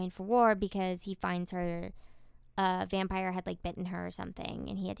needs to be trained for war because he finds her vampire had like bitten her or something,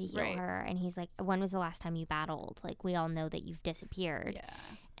 and he had to heal her. And he's like, when was the last time you battled? Like, we all know that you've disappeared. Yeah.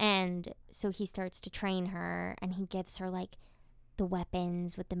 And so he starts to train her, and he gives her like the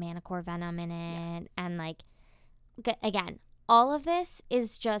weapons with the Manacled venom in it. And like, again, all of this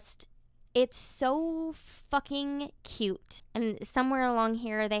is just, it's so fucking cute. And somewhere along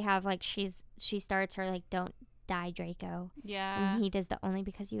here they have like, she starts her like, don't die, Draco. Yeah. And he does the only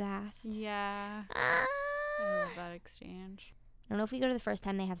because you asked. Yeah. I love that exchange. I don't know if we go to the first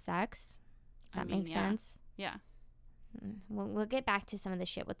time they have sex. Does that make sense? Yeah. We'll get back to some of the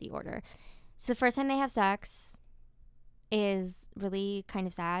shit with the order. So the first time they have sex is really kind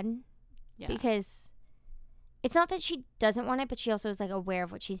of sad. Yeah. Because it's not that she doesn't want it, but she also is like aware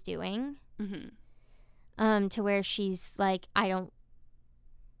of what she's doing. Mm-hmm. To where she's like, I don't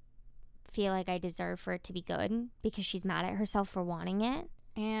feel like I deserve for it to be good, because she's mad at herself for wanting it.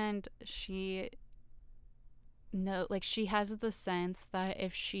 And she has the sense that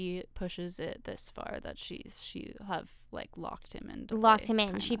if she pushes it this far, that she have like locked him in.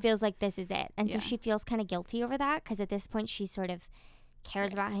 Kinda. She feels like this is it, and so she feels kind of guilty over that, because at this point she sort of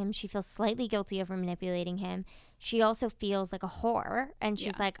cares about him. She feels slightly guilty over manipulating him. She also feels like a whore, and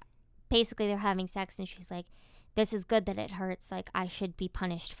she's like, basically they're having sex, and she's like, this is good that it hurts. Like, I should be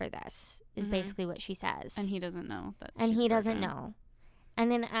punished for this, is basically what she says. And he doesn't know that. And he doesn't know.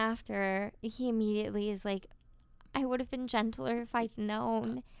 And then after, he immediately is like, I would have been gentler if I'd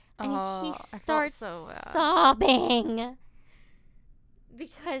known. And he starts sobbing.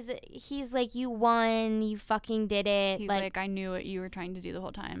 Because he's like, you won, you fucking did it. He's like, I knew what you were trying to do the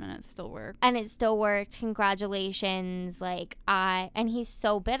whole time, and it still worked. And it still worked. Congratulations. And he's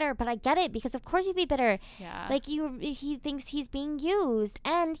so bitter, but I get it, because of course you'd be bitter. Yeah. Like, he thinks he's being used.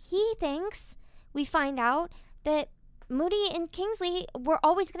 And he thinks, we find out, that Moody and Kingsley were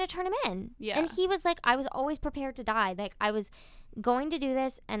always going to turn him in. Yeah. And he was like, I was always prepared to die. Like, I was going to do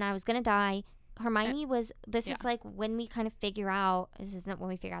this and I was going to die. Hermione was, this is like when we kind of figure out, this isn't when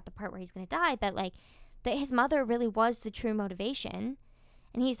we figure out the part where he's going to die, but like that his mother really was the true motivation.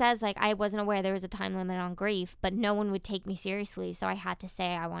 And he says, like, I wasn't aware there was a time limit on grief, but no one would take me seriously, so I had to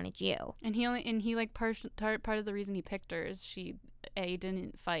say I wanted you. And he like part of the reason he picked her is she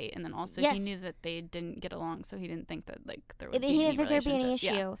didn't fight, and then also he knew that they didn't get along, so he didn't think that like there would be any relationship. He didn't think there'd be any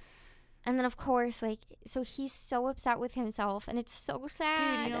issue. Yeah. And then of course, like, so he's so upset with himself, and it's so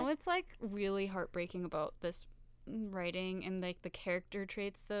sad. Dude, you know what's like really heartbreaking about this writing and like the character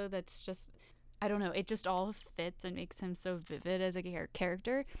traits though? That's just, I don't know, it just all fits and makes him so vivid as a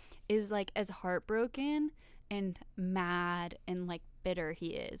character, is like as heartbroken and mad and like bitter he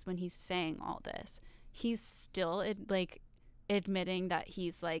is when he's saying all this, he's still like admitting that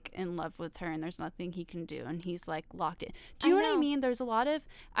he's like in love with her and there's nothing he can do, and he's like locked in. Do you know what I mean? There's a lot of,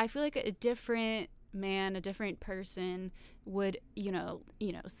 I feel like a different man, a different person would, you know,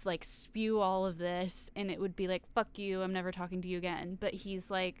 like spew all of this and it would be like, fuck you, I'm never talking to you again. But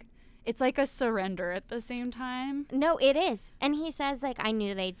he's like, it's like a surrender at the same time. No, it is. And he says, like, I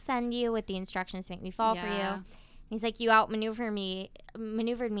knew they'd send you with the instructions to make me fall for you. He's like, you outmaneuvered me.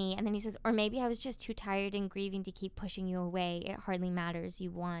 And then he says, or maybe I was just too tired and grieving to keep pushing you away. It hardly matters.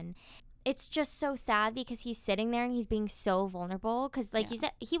 You won. It's just so sad because he's sitting there and he's being so vulnerable. Because, like you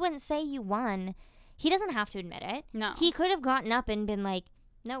said, he wouldn't say you won. He doesn't have to admit it. No. He could have gotten up and been like,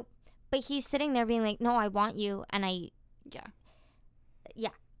 nope. But he's sitting there being like, no, I want you. And Yeah.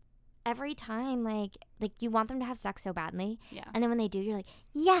 Every time, like you want them to have sex so badly. Yeah. And then when they do, you're like,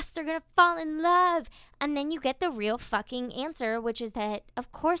 yes, they're going to fall in love. And then you get the real fucking answer, which is that,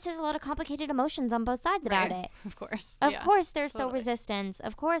 of course, there's a lot of complicated emotions on both sides about it. Of course. Of course, there's still resistance.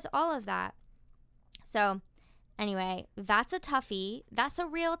 Of course, all of that. So, anyway, that's a toughie. That's a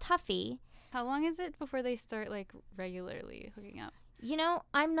real toughie. How long is it before they start, like, regularly hooking up? You know,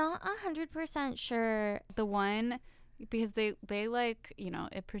 I'm not 100% sure. The one... Because they like, you know,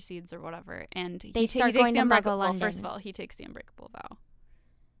 it proceeds or whatever, and they start going to Muggle London. Well, first of all, he takes the unbreakable vow.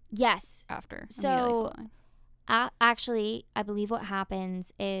 Yes. After. So, actually, I believe what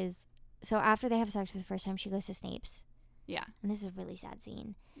happens is, so after they have sex for the first time, she goes to Snape's. Yeah. And this is a really sad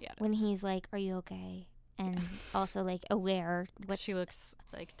scene. Yeah. When he's like, "Are you okay?" And also like aware. She looks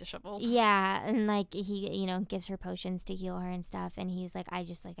like disheveled. Yeah, and like he, you know, gives her potions to heal her and stuff, and he's like, I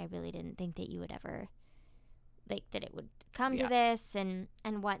really didn't think that you would ever. Like that it would come to this and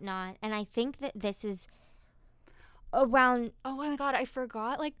whatnot. And I think that this is around. Oh my god, I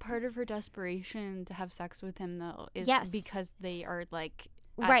forgot. Like part of her desperation to have sex with him though is because they are like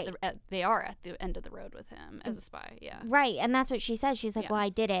they are at the end of the road with him as a spy. Yeah. Right, and that's what she says. She's like, well, I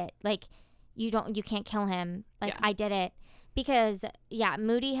did it. Like you can't kill him. Like I did it because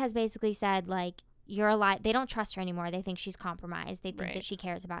Moody has basically said like. You're alive. They don't trust her anymore. They think she's compromised. They think that she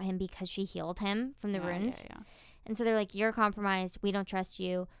cares about him because she healed him from the runes. Yeah. And so they're like, you're compromised. We don't trust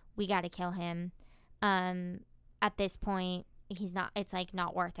you. We got to kill him. At this point, he's not, it's like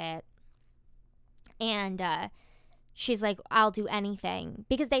not worth it. And she's like, I'll do anything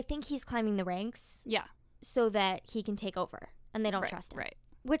because they think he's climbing the ranks. Yeah. So that he can take over and they don't trust him. Right.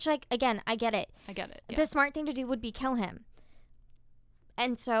 Which like, again, I get it. Yeah. The smart thing to do would be kill him.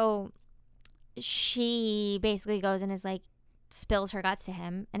 And so she basically goes and is like spills her guts to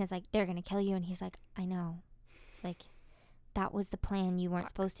him and is like, they're gonna kill you. And he's like, I know, like that was the plan. You weren't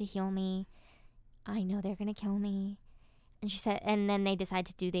supposed to heal me. I know they're gonna kill me. And she said, and then they decide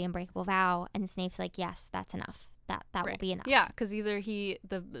to do the unbreakable vow, and Snape's like, yes, that's enough. That will be enough. Yeah, because either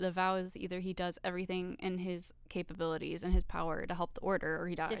the vow is either he does everything in his capabilities and his power to help the Order, or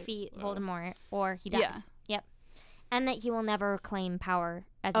he dies. Defeat Voldemort, or he dies. Yep. And that he will never claim power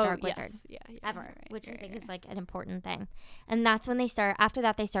as a dark wizard. Ever. Which I think is like an important thing. And that's when after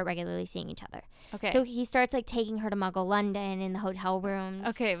that they start regularly seeing each other. Okay. So he starts like taking her to Muggle London in the hotel rooms.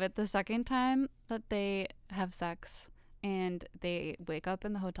 Okay, but the second time that they have sex and they wake up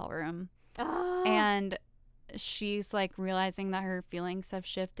in the hotel room and she's like realizing that her feelings have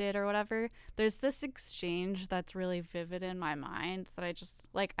shifted or whatever, there's this exchange that's really vivid in my mind that I just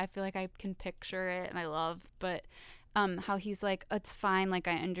like, I feel like I can picture it and I love, but how he's like, it's fine, like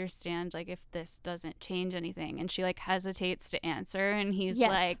I understand like if this doesn't change anything, and she like hesitates to answer, and he's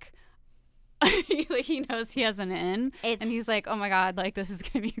like he knows he has an in, and he's like, oh my god, like this is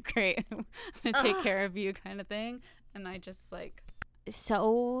gonna be great. I'm gonna take care of you kind of thing. And I just like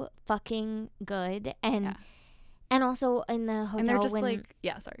so fucking good. And and also in the hotel, and they're just like,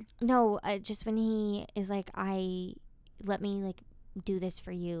 sorry, no, just when he is like, let me like do this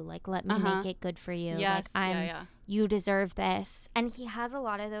for you. Like, let me make it good for you. Yes. Like, you deserve this. And he has a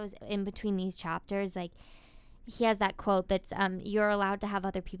lot of those in between these chapters. Like, he has that quote that's, you're allowed to have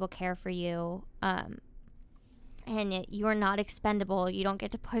other people care for you. And you're not expendable. You don't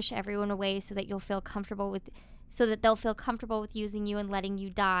get to push everyone away so that they'll feel comfortable with using you and letting you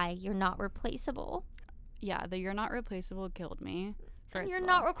die. You're not replaceable. Yeah, the "you're not replaceable" killed me. And you're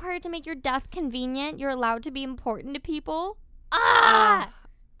not required to make your death convenient. You're allowed to be important to people.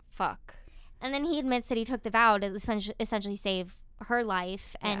 Fuck. And then he admits that he took the vow to essentially save her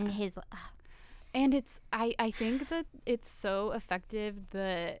life and his. And I think that it's so effective,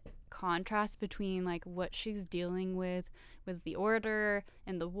 the contrast between like what she's dealing with the order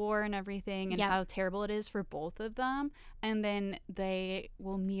and the war and everything, and how terrible it is for both of them, and then they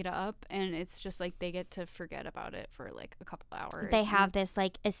will meet up and it's just like they get to forget about it for like a couple hours. They have this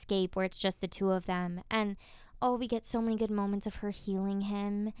like escape where it's just the two of them, and we get so many good moments of her healing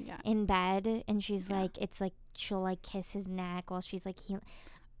him in bed, and she's like, it's like she'll like kiss his neck while she's like healing.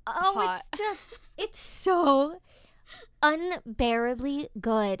 Hot. It's so unbearably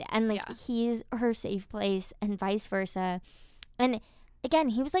good, and like he's her safe place and vice versa. And again,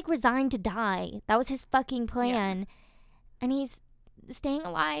 he was like resigned to die. That was his fucking plan. And he's staying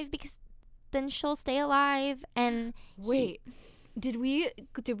alive because then she'll stay alive. And wait, did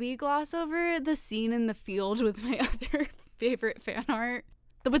we gloss over the scene in the field with my other favorite fan art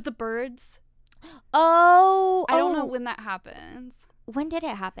with the birds? I don't know when that happens. When did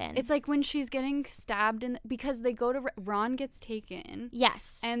it happen? It's like when she's getting stabbed because they go to Ron gets taken.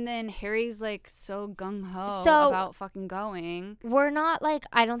 Yes. And then Harry's like so gung-ho about fucking going. We're not like,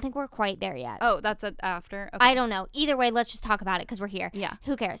 I don't think we're quite there yet. Oh, that's after? Okay. I don't know. Either way, let's just talk about it because we're here. Yeah.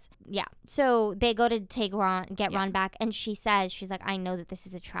 Who cares? Yeah. So they go to take Ron, get Ron back, and she's like, I know that this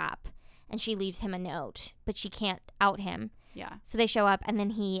is a trap. And she leaves him a note, but she can't out him. Yeah. So they show up and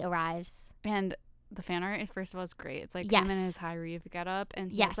then he arrives. And the fan art, first of all, is great. It's like him in his high reeve getup,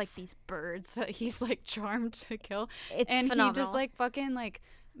 and he has like these birds that he's like charmed to kill. It's phenomenal. He just like fucking like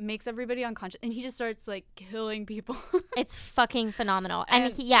makes everybody unconscious, and he just starts like killing people. It's fucking phenomenal.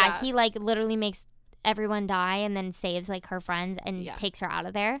 And he like literally makes everyone die and then saves like her friends and takes her out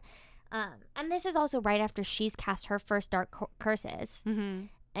of there. And this is also right after she's cast her first dark curses. Mm-hmm.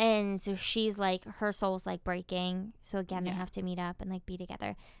 And so she's like, her soul's like breaking. So again, they have to meet up and like be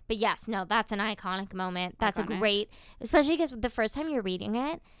together. But yes, no, that's an iconic moment. That's a great, especially because the first time you're reading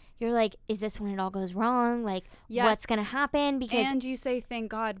it, you're like, is this when it all goes wrong? Like, what's going to happen? And you say,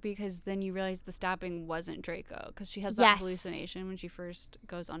 thank God, because then you realize the stabbing wasn't Draco. Because she has that hallucination when she first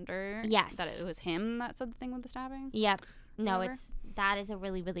goes under. Yes. That it was him that said the thing with the stabbing. Yep. No, that is a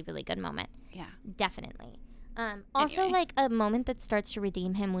really, really, really good moment. Yeah. Definitely. Also, like, a moment that starts to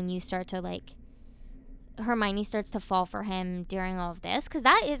redeem him when you start to, like, Hermione starts to fall for him during all of this, because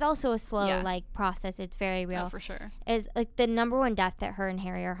that is also a slow, like, process. It's very real. Oh, for sure. Is, like, the number one death that her and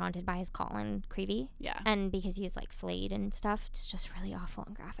Harry are haunted by is Colin Creevey. Yeah. And because he's, like, flayed and stuff, it's just really awful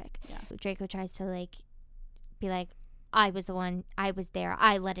and graphic. Yeah. Draco tries to, like, be like, I was the one, I was there,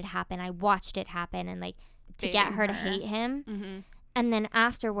 I let it happen, I watched it happen, and, like, to get her to hate him. Mm-hmm. And then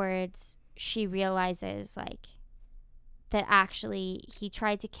afterwards, she realizes, like, that actually he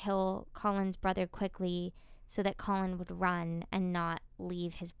tried to kill Colin's brother quickly so that Colin would run and not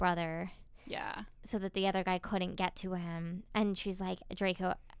leave his brother. Yeah. So that the other guy couldn't get to him. And she's like,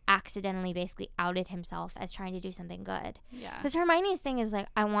 Draco accidentally basically outed himself as trying to do something good. Yeah. Because Hermione's thing is like,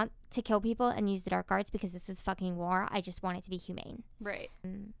 I want to kill people and use the dark arts because this is fucking war. I just want it to be humane. Right.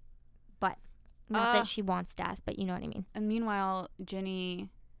 But not that she wants death, but you know what I mean. And meanwhile, Ginny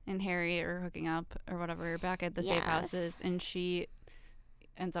and Harry are hooking up or whatever back at the safe houses, and she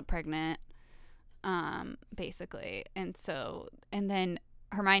ends up pregnant, basically. And then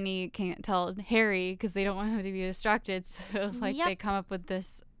Hermione can't tell Harry because they don't want him to be distracted. So like they come up with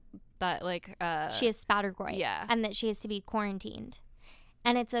this that like she has Spattergroit, and that she has to be quarantined.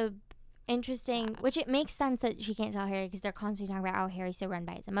 And it's a interesting, which it makes sense that she can't tell Harry because they're constantly talking about how Harry's so run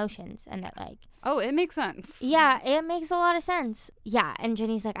by his emotions, and that like it makes sense. Yeah, it makes a lot of sense. Yeah, and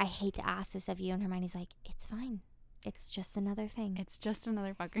Ginny's like, I hate to ask this of you, and Hermione's like, it's fine. It's just another thing. It's just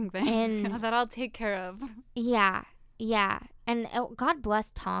another fucking thing and that I'll take care of. Yeah. And God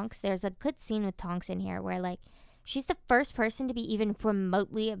bless Tonks. There's a good scene with Tonks in here where like she's the first person to be even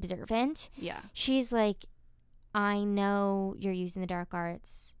remotely observant. Yeah. She's like, I know you're using the dark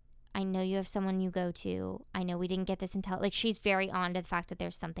arts. I know you have someone you go to. I know we didn't get this until like she's very on to the fact that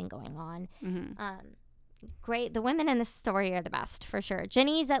there's something going on. Mm-hmm. Great. The women in this story are the best for sure.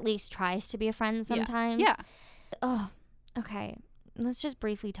 Ginny's at least tries to be a friend sometimes. Yeah. Oh, okay. Let's just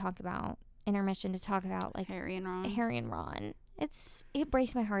briefly talk about intermission to talk about like Harry and Ron It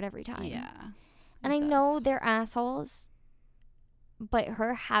breaks my heart every time. Yeah. And I know they're assholes, but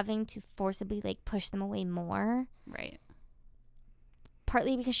her having to forcibly, like, push them away more. Right.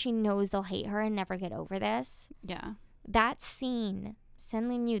 Partly because she knows they'll hate her and never get over this. Yeah. That scene,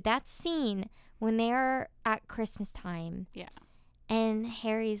 SenLinYu, that scene when they're at Christmas time. Yeah. And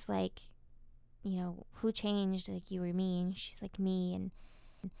Harry's like, you know, who changed? Like, you or me? And she's like, me. And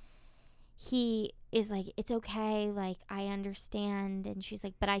he is like, it's okay. Like, I understand. And she's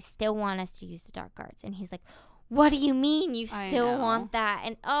like, but I still want us to use the dark arts. And he's like, what do you mean you still want that?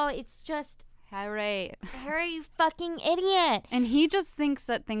 And it's just Harry, you fucking idiot. And he just thinks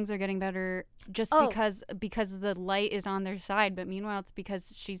that things are getting better just because the light is on their side. But meanwhile, it's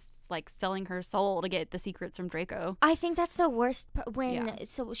because she's like selling her soul to get the secrets from Draco. I think that's the worst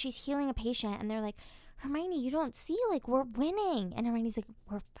so she's healing a patient and they're like, Hermione, you don't see, like, we're winning. And Hermione's like,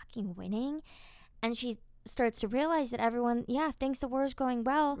 we're fucking winning. And she starts to realize that everyone, thinks the war's going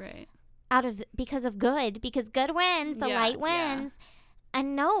well. Right. Because good wins, the light wins. Yeah.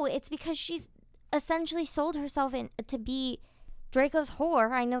 And no, it's because she's essentially sold herself to be Draco's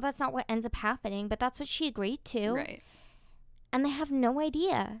whore. I know that's not what ends up happening, but that's what she agreed to. Right. And they have no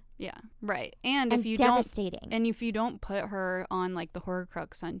idea. Yeah, right. And if you don't put her on, like, the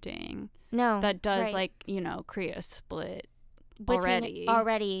Horcrux hunting, that does like, you know, create a split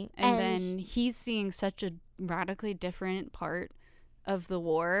already. And then he's seeing such a radically different part of the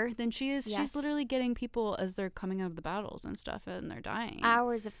war than she is. Yes. She's literally getting people as they're coming out of the battles and stuff, and they're dying.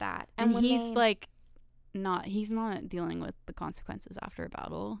 Hours of that. And he's he's not dealing with the consequences after a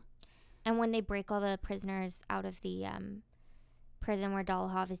battle. And when they break all the prisoners out of the prison where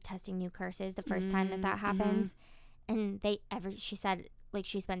Dolohov is testing new curses, the first time that happens, and she said, like,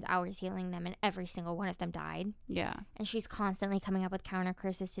 she spends hours healing them, and every single one of them died. Yeah. And she's constantly coming up with counter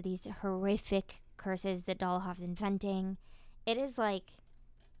curses to these horrific curses that Dolohov's inventing. It is, like,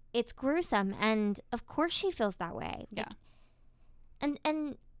 it's gruesome, and of course she feels that way. Yeah. Like,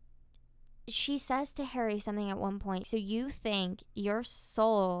 and she says to Harry something at one point, so you think your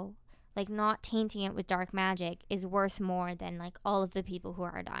soul, like, not tainting it with dark magic, is worth more than, like, all of the people who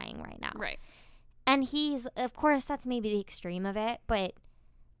are dying right now. Right. And he's, of course, that's maybe the extreme of it, but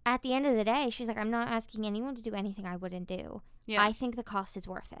at the end of the day, she's like, I'm not asking anyone to do anything I wouldn't do. Yeah. I think the cost is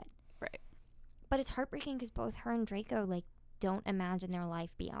worth it. Right. But it's heartbreaking because both her and Draco, like, don't imagine their life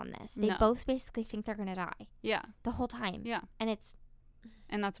beyond this. They both basically think they're going to die. Yeah. The whole time. Yeah.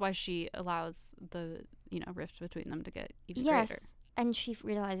 And that's why she allows the, you know, rift between them to get even greater. And she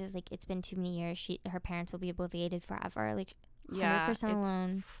realizes, like, it's been too many years. Her parents will be obliviated forever. Like, 100%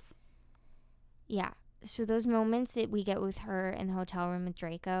 alone. Yeah. So those moments that we get with her in the hotel room with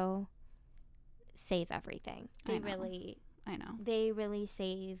Draco save everything. I know. They really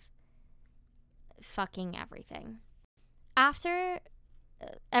save fucking everything. After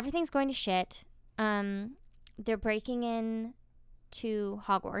everything's going to shit, they're breaking in to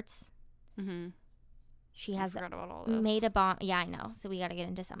Hogwarts. Mm-hmm. She has made a bomb. Yeah, I know. So we got to get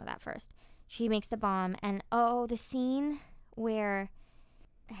into some of that first. She makes the bomb, and the scene where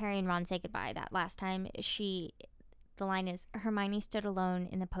Harry and Ron say goodbye that last time, the line is, Hermione stood alone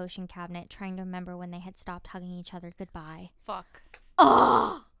in the potion cabinet trying to remember when they had stopped hugging each other goodbye. Fuck.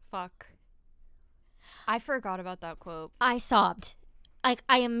 Oh! Fuck. I forgot about that quote. I sobbed. Like,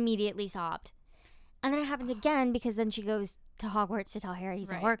 I immediately sobbed. And then it happens again because then she goes to Hogwarts to tell Harry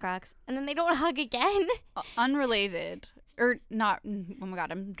he's a Horcrux. And then they don't hug again. Unrelated. Or not. Oh my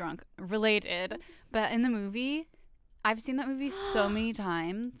god, I'm drunk. Related. But in the movie, I've seen that movie so many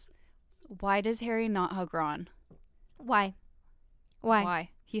times. Why does Harry not hug Ron? Why?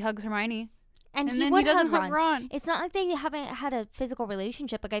 He hugs Hermione. And then he doesn't hug Ron. It's not like they haven't had a physical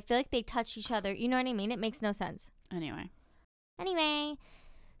relationship. Like, I feel like they touch each other. You know what I mean? It makes no sense. Anyway,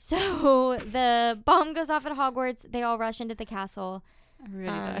 so the bomb goes off at Hogwarts. They all rush into the castle.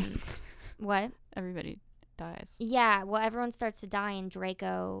 Everybody dies. What? Everybody dies. Yeah, well, everyone starts to die, and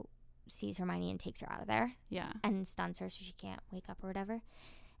Draco sees Hermione and takes her out of there. Yeah. And stuns her so she can't wake up or whatever.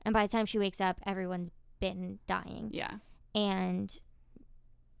 And by the time she wakes up, everyone's been dying. Yeah. And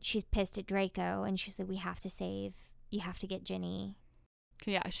she's pissed at Draco, and she's like, you have to get Ginny.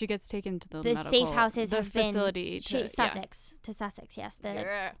 Yeah, she gets taken to the medical, safe houses the have facility been Sussex. To Sussex, yes.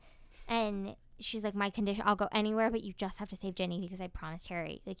 And she's like, my condition, I'll go anywhere, but you just have to save Ginny because I promised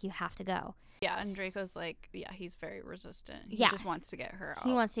Harry, like, you have to go. Yeah, and Draco's like, he's very resistant. He just wants to get her out.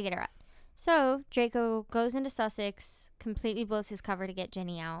 He wants to get her out. So Draco goes into Sussex, completely blows his cover to get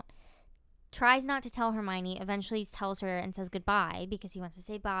Ginny out. Tries not to tell Hermione, eventually tells her and says goodbye because he wants to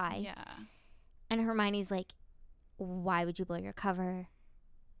say bye. Yeah. And Hermione's like, why would you blow your cover?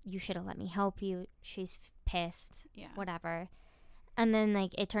 You should have let me help you. She's pissed. Yeah. Whatever. And then,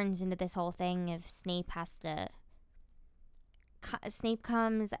 like, it turns into this whole thing of Snape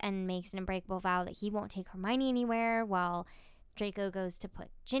comes and makes an unbreakable vow that he won't take Hermione anywhere, while Draco goes to put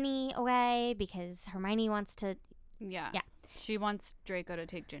Ginny away because Hermione wants to... Yeah. She wants Draco to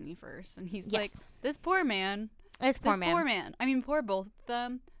take Ginny first. And he's Yes. like, this poor man. Poor man. I mean, poor both of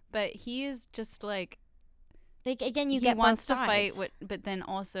them. But he is just like... Like, again, he wants to fight, but then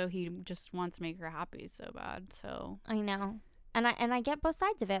also he just wants to make her happy so bad. So I know. And I get both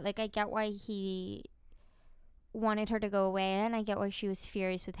sides of it. Like, I get why he wanted her to go away, and I get why she was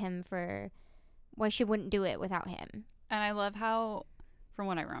furious with him for why she wouldn't do it without him. And I love how, from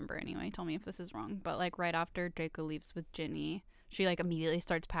what I remember anyway, tell me if this is wrong, but like right after Draco leaves with Ginny, she like immediately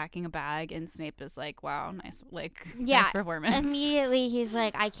starts packing a bag, and Snape is like, wow, nice, like, nice performance. Immediately he's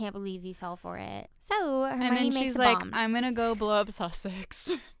like, I can't believe you fell for it. So Hermione and then makes she's a like, bomb. I'm gonna go blow up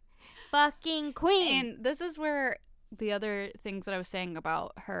Sussex. Fucking queen. And this is where the other things that I was saying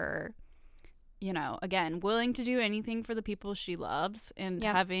about her, you know, again, willing to do anything for the people she loves, and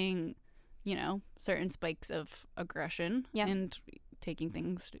having, you know, certain spikes of aggression and taking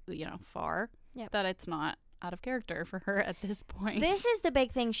things, you know, far, that it's not out of character for her at this point. This is the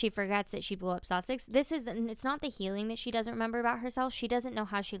big thing she forgets, that she blew up Sussex. It's not the healing that she doesn't remember about herself. She doesn't know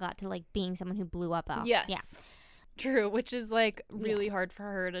how she got to, like, being someone who blew up. Yes. Yeah. True, which is, like, really hard for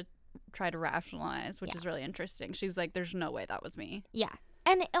her to try to rationalize, which is really interesting. She's like, there's no way that was me. Yeah.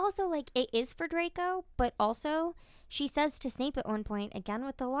 And also, like, it is for Draco, but also she says to Snape at one point, again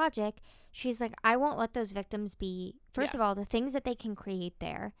with the logic, she's like, I won't let those victims be, first of all, the things that they can create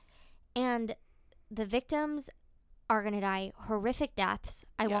there. And the victims are going to die horrific deaths.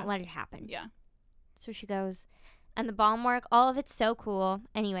 I won't let it happen. Yeah. So she goes, and the bomb work, all of it's so cool.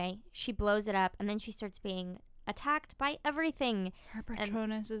 Anyway, she blows it up, and then she starts being attacked by everything. Her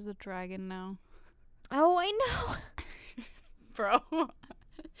Patronus is a dragon now. Oh, I know. Bro.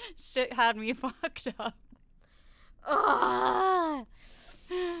 Shit had me fucked up.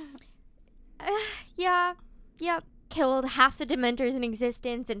 Yeah. Yep. Killed half the Dementors in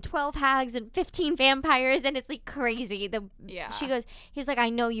existence, and 12 hags and 15 vampires, and it's like crazy. He's like, I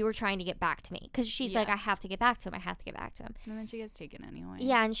know you were trying to get back to me, because she's like, I have to get back to him. And then she gets taken anyway.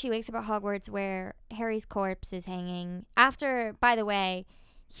 Yeah, and she wakes up at Hogwarts where Harry's corpse is hanging. After, by the way,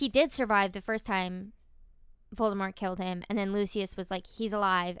 he did survive the first time Voldemort killed him, and then Lucius was like, he's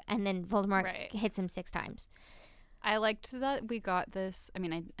alive, and then Voldemort hits him 6 times. I liked that we got this. I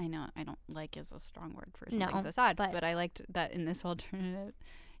mean, I know I don't like is a strong word for something so sad, but I liked that in this alternative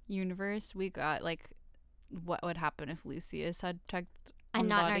universe we got like what would happen if Lucius had checked on and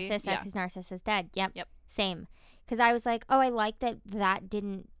not the body. Narcissa, because Narcissa's dead. Yep. Same. Because I was like, oh, I like that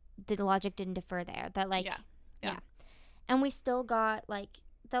the logic didn't defer there. That like, yeah. And we still got like,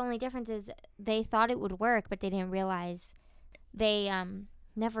 the only difference is they thought it would work, but they didn't realize they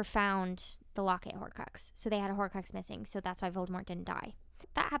never found the locket Horcrux. So they had a Horcrux missing. So that's why Voldemort didn't die.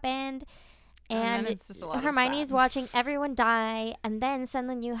 That happened. And it's just a lot Hermione's watching everyone die. And then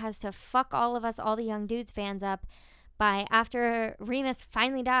SenLinYu has to fuck all of us, all the Young Dudes fans up by, after Remus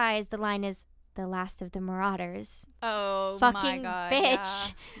finally dies, the line is, the last of the Marauders. Oh, fucking my God.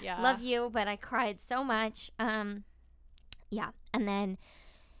 Bitch. Yeah. Love you, but I cried so much. Yeah. And then...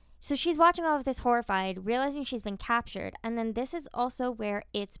 So she's watching all of this horrified, realizing she's been captured. And then this is also where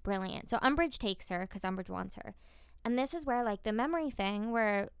it's brilliant. So Umbridge takes her because Umbridge wants her. And this is where, like, the memory thing,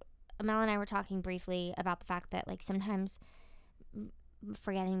 where Mel and I were talking briefly about the fact that, like, sometimes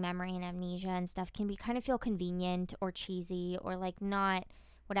forgetting memory and amnesia and stuff can be kind of feel convenient or cheesy or, like, not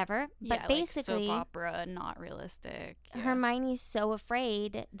whatever. But basically, like soap opera, not realistic. Yeah. Hermione's so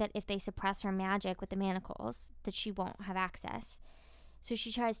afraid that if they suppress her magic with the manacles, that she won't have access. So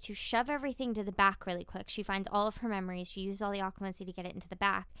she tries to shove everything to the back really quick. She finds all of her memories. She uses all the occlumency to get it into the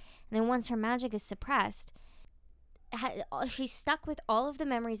back. And then once her magic is suppressed, she's stuck with all of the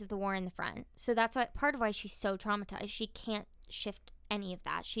memories of the war in the front. So that's part of why she's so traumatized. She can't shift any of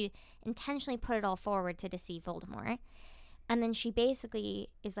that. She intentionally put it all forward to deceive Voldemort. And then she basically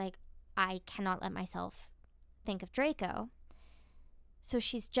is like, I cannot let myself think of Draco. So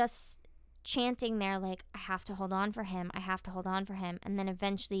she's just chanting there, like, I have to hold on for him. And then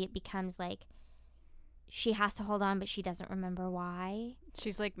eventually it becomes like she has to hold on, but she doesn't remember why.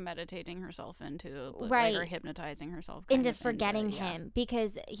 She's like meditating herself into, like, or hypnotizing herself into forgetting him,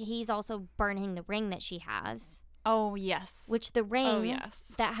 because he's also burning the ring that she has. Oh yes, which the ring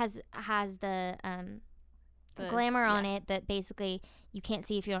that has the glamour on it that basically you can't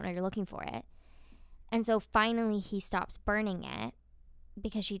see if you don't know you're looking for it. And so finally he stops burning it,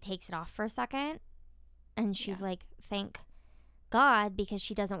 because she takes it off for a second, and she's like, thank God, because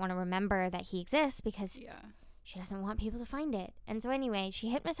she doesn't want to remember that he exists, because she doesn't want people to find it. And so anyway, she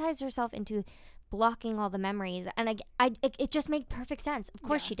hypnotized herself into blocking all the memories. And it just made perfect sense. Of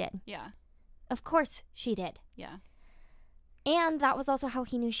course she did. Yeah. Of course she did. Yeah. And that was also how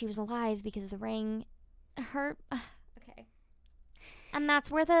he knew she was alive, because the ring, okay. And that's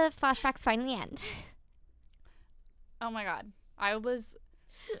where the flashbacks finally end. Oh my God. I was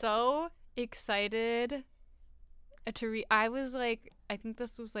so excited to read. I was like, I think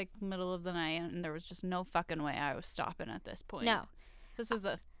this was like middle of the night, and there was just no fucking way I was stopping at this point. No. This was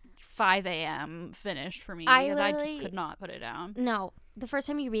a 5 a.m. finish for me because I just could not put it down. No. The first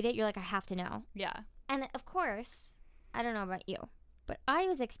time you read it, you're like, I have to know. Yeah. And of course, I don't know about you, but I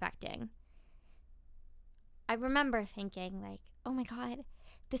was expecting. I remember thinking, like, oh my God,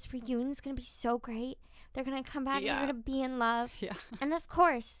 this reunion is going to be so great. They're going to come back and they're going to be in love. Yeah. And of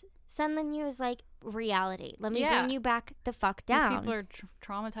course, SenLinYu is like, reality. Let me bring you back the fuck down. These people are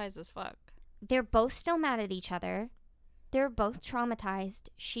traumatized as fuck. They're both still mad at each other. They're both traumatized.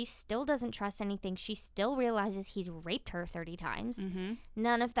 She still doesn't trust anything. She still realizes he's raped her 30 times. Mm-hmm.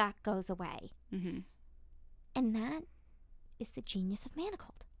 None of that goes away. Mm-hmm. And that is the genius of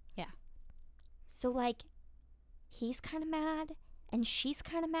Manacled. Yeah. So, like, he's kind of mad, and she's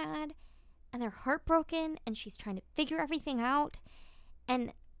kind of mad, and they're heartbroken, and she's trying to figure everything out.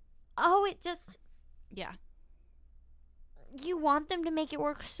 And, it just... Yeah. You want them to make it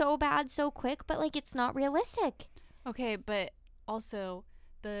work so bad, so quick, but, like, it's not realistic. Okay, but also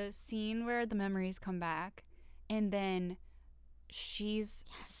the scene where the memories come back and then she's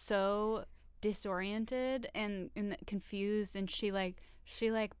so disoriented and confused, and she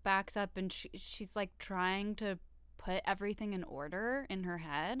backs up, and she's like trying to put everything in order in her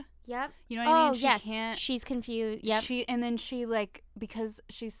head. Yep. You know what I mean? She can't. She's confused. Yep. She like, because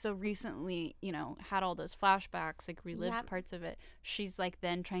she's so recently, you know, had all those flashbacks, like relived parts of it. She's like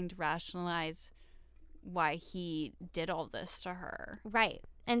then trying to rationalize why he did all this to her. Right.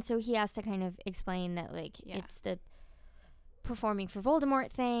 And so he has to kind of explain that, like, it's the performing for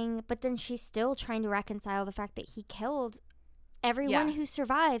Voldemort thing, but then she's still trying to reconcile the fact that he killed everyone who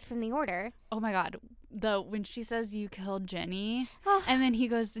survived from the Order. Oh my God. When she says you killed Jenny, and then he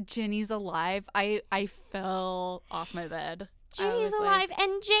goes, Jenny's alive, I fell off my bed. Jenny's alive, like,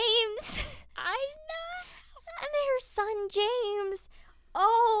 and James. I know. And her son, James.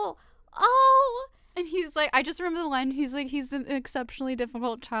 Oh. And he's like, I just remember the line, he's like, he's an exceptionally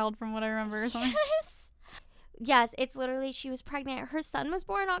difficult child from what I remember or something. Yes, it's literally, she was pregnant. Her son was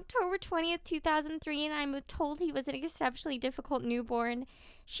born October 20th, 2003, and I'm told he was an exceptionally difficult newborn.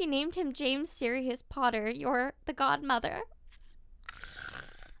 She named him James Sirius Potter. You're the godmother.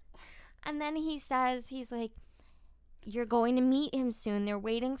 And then he says, he's like, you're going to meet him soon. They're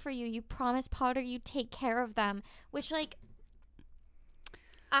waiting for you. You promised Potter you'd take care of them. Which, like,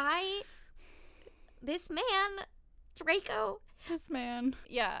 this man, Draco. This man.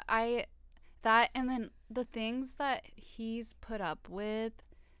 Yeah, and then the things that he's put up with.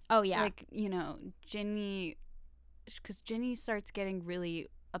 Oh, yeah. Like, you know, Ginny, because Ginny starts getting really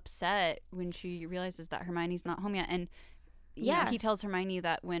upset when she realizes that Hermione's not home yet. And, you know, he tells Hermione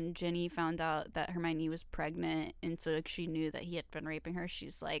that when Ginny found out that Hermione was pregnant, and so, like, she knew that he had been raping her,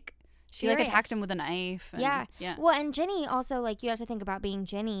 she's like, she, like, attacked him with a knife. And, yeah. Well, and Ginny also, like, you have to think about being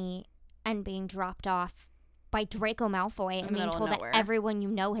Ginny and being dropped off by Draco Malfoy and being told that everyone you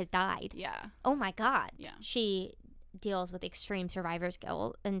know has died. Yeah. Oh my God. Yeah. She deals with extreme survivor's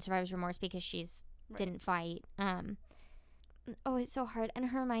guilt and survivor's remorse because she's didn't fight. It's so hard. And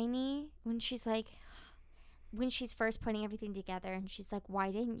Hermione, when she's first putting everything together, and she's like,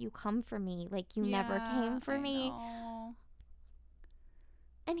 why didn't you come for me? Like, you never came for me. Know.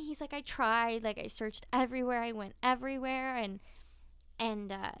 And he's like, I tried. Like, I searched everywhere. I went everywhere. And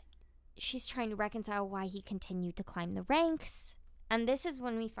she's trying to reconcile why he continued to climb the ranks. And this is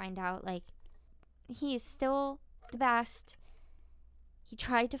when we find out, like, he is still the best. He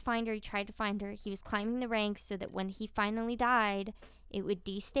tried to find her. He was climbing the ranks so that when he finally died, it would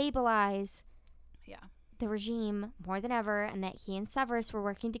destabilize the regime more than ever, and that he and Severus were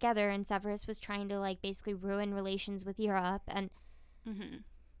working together, and Severus was trying to, like, basically ruin relations with Europe. And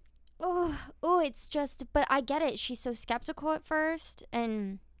it's just, but I get it. She's so skeptical at first,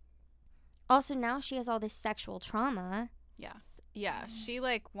 and also now she has all this sexual trauma. Yeah, she,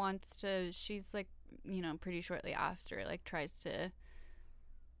 like, she's, like, you know, pretty shortly after, like, tries to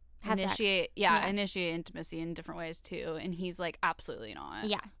initiate intimacy in different ways too, and he's like, absolutely not.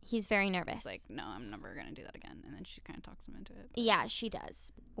 Yeah, he's very nervous. He's like, no, I'm never gonna do that again. And then she kind of talks him into it. Yeah, she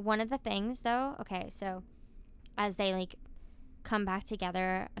does. One of the things though, okay, so as they, like, come back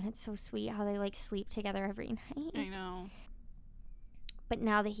together, and it's so sweet how they, like, sleep together every night. I know. But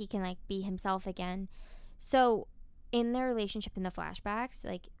now that he can, like, be himself again, So in their relationship in the flashbacks,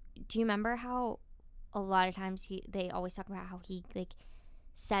 like, do you remember how a lot of times they always talk about how he, like,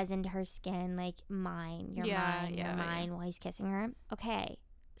 says into her skin, like, mine, you're mine, while he's kissing her? Okay.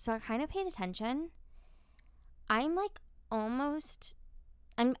 So I kind of paid attention. I'm, like,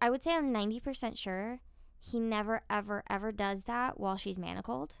 I would say I'm 90% sure he never, ever, ever does that while she's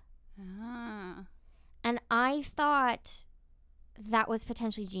manacled. Ah. And I thought that was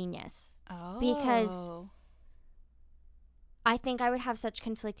potentially genius. Oh. Because I think I would have such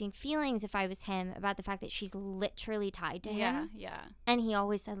conflicting feelings if I was him about the fact that she's literally tied to him. Yeah. And he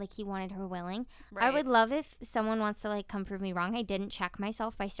always said, like, he wanted her willing. Right. I would love if someone wants to, like, come prove me wrong. I didn't check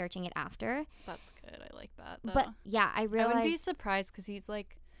myself by searching it after. That's good. I like that, though. But, yeah, I realized... I wouldn't be surprised because he's,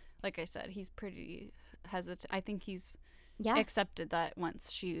 like I said, he's pretty hesitant. I think he's accepted that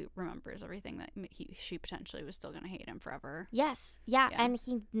once she remembers everything that she potentially was still going to hate him forever. Yes. Yeah. And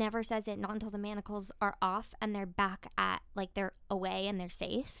he never says it, not until the manacles are off and they're back at, like, they're away and they're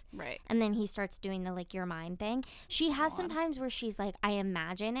safe. Right. And then he starts doing the, like, you're mine thing. She has some times where she's like, I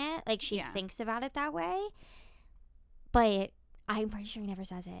imagine it. Like, she thinks about it that way. But I'm pretty sure he never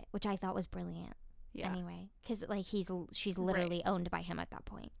says it, which I thought was brilliant. Yeah. Anyway. Because, like, she's literally owned by him at that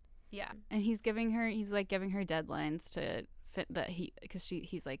point. Yeah. And he's giving her deadlines to fit that because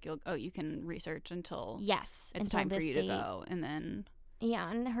he's like, you can research until it's time for you to go. And then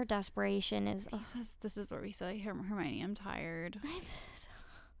and her desperation is he says, this is where we say, Hermione, I'm tired.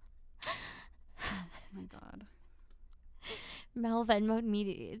 Oh my God. Mel Venmo'd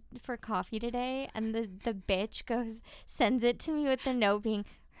me for coffee today, and the bitch sends it to me with the note being,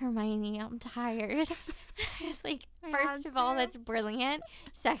 Hermione, I'm tired. I was like, first of all, that's brilliant.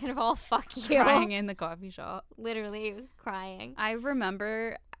 Second of all, fuck you. Crying in the coffee shop. Literally, it was crying. I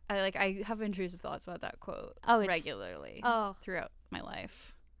remember, I have intrusive thoughts about that quote regularly throughout my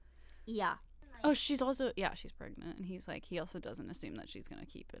life. Yeah. Oh, she's pregnant, and he's like, he also doesn't assume that she's gonna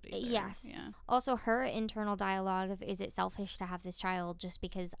keep it either. Yes. Yeah. Also, her internal dialogue of, is it selfish to have this child just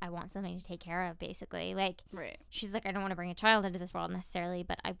because I want somebody to take care of, basically. Like, right. She's like, I don't want to bring a child into this world necessarily,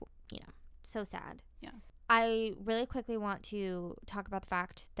 but so sad. Yeah. I really quickly want to talk about the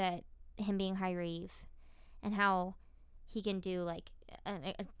fact that him being High Reeve and how he can do, like,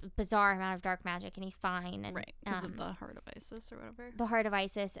 a bizarre amount of dark magic, and he's fine. And, right, because of the Heart of Isis or whatever. The Heart of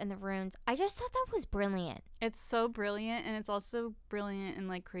Isis and the runes. I just thought that was brilliant. It's so brilliant, and it's also brilliant and,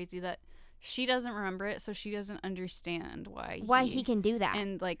 like, crazy that she doesn't remember it, so she doesn't understand why he can do that.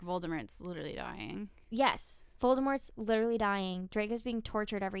 And, like, Voldemort's literally dying. Yes. Voldemort's literally dying. Draco's being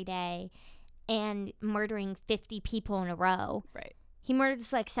tortured every day and murdering 50 people in a row. Right. He murdered,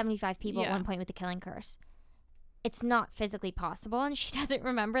 like, 75 people at one point with the Killing Curse. It's not physically possible, and she doesn't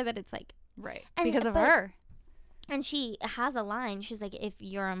remember that it's, like... Right. Because of her. And she has a line. She's like, if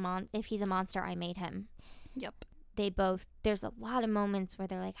he's a monster, I made him. Yep. There's a lot of moments where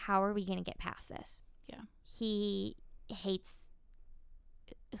they're like, how are we going to get past this? Yeah. He hates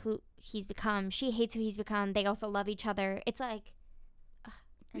who he's become. She hates who he's become. They also love each other. It's like...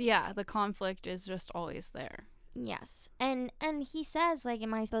 yeah, the conflict is just always there. Yes. And he says, like,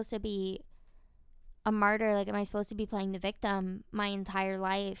 am I supposed to be a martyr? Like, am I supposed to be playing the victim my entire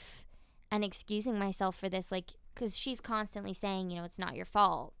life and excusing myself for this? Like, because she's constantly saying, it's not your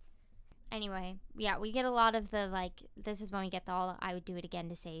fault. Anyway, yeah, we get a lot of the, like, this is when we get the all, I would do it again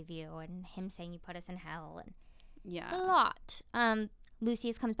to save you, and him saying you put us in hell, and it's a lot.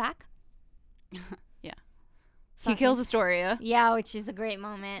 Lucius comes back. Yeah. He kills Astoria. Yeah, which is a great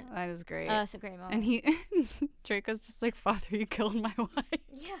moment. That is great. It's a great moment. And Draco's just like, Father, you killed my wife.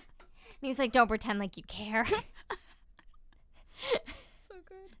 Yeah. And he's like, don't pretend like you care. So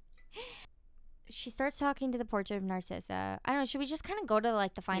good. She starts talking to the portrait of Narcissa. I don't know, should we just kind of go to,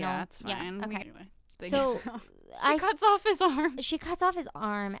 like, the final? Yeah, it's fine. Yeah, okay. Anyway, so she cuts off his arm. She cuts off his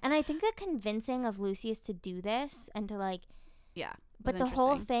arm. And I think the convincing of Lucius to do this and to, like... Yeah. But the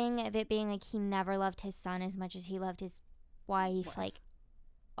whole thing of it being, like, he never loved his son as much as he loved his wife. Like,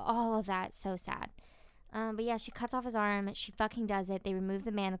 all of that, so sad. But yeah, she cuts off his arm. She fucking does it. They remove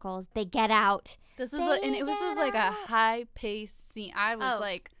the manacles. They get out. This was like a high-paced scene. I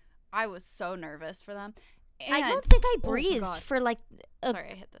was so nervous for them. And, I don't think I breathed for, like... sorry,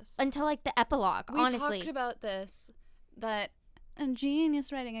 I hit this. Until, like, the epilogue, honestly. We talked about this, that... And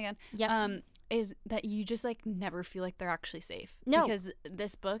genius writing again. Yep. Is that you just, like, never feel like they're actually safe. No. Because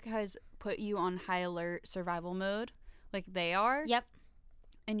this book has put you on high alert survival mode, like they are. Yep.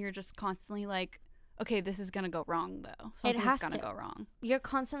 And you're just constantly like, okay, this is going to go wrong, though. Something's going to go wrong. You're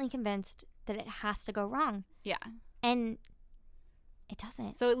constantly convinced that it has to go wrong. Yeah. And it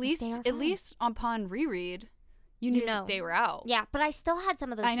doesn't. So at least upon reread, You knew they were out. Yeah, but I still had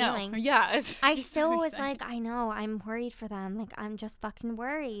some of those feelings. Yeah. I still was like, I know, I'm worried for them. Like, I'm just fucking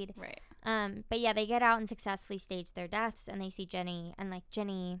worried. Right. But yeah, they get out and successfully stage their deaths, and they see Jenny, and like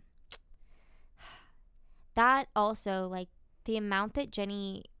Jenny, that also, like, the amount that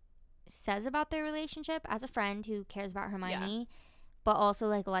Jenny says about their relationship as a friend who cares about Hermione, but also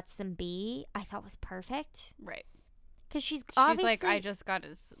like lets them be, I thought was perfect. Right. Because she's like, I just gotta,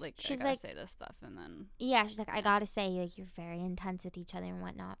 like, I gotta say this stuff, and then... Yeah, she's like, I gotta say, like, you're very intense with each other and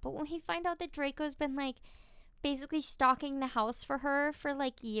whatnot. But when we find out that Draco's been, like, basically stalking the house for her for,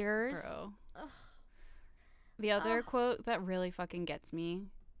 like, years. Bro. Ugh. The other quote that really fucking gets me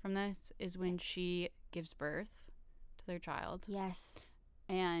from this is when she gives birth to their child. Yes.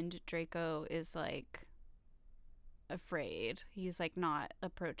 And Draco is, like... afraid. He's like not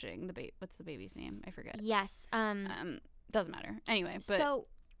approaching the baby. What's the baby's name? I forget. Yes. Doesn't matter. Anyway, but so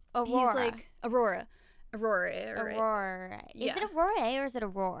Aurora. He's like Aurora. Aurora. Yeah. Is it Aurora or is it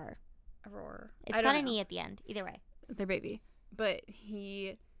Aurora? Aurora. It's got an E at the end. Either way. Their baby. But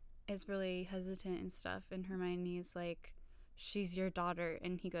he is really hesitant and stuff, and Hermione is like, she's your daughter,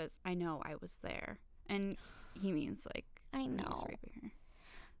 and he goes, I know, I was there. And he means like, I know. He was raping her.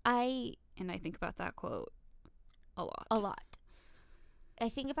 And I think about that quote a lot. I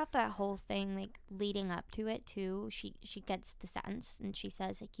think about that whole thing, like, leading up to it, too. She gets the sentence, and she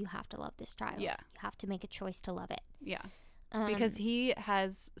says, like, you have to love this child. Yeah. You have to make a choice to love it. Yeah. Because he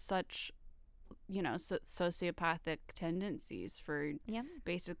has such, sociopathic tendencies for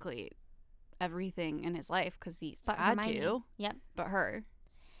basically everything in his life, because he's had to. Yep. But her.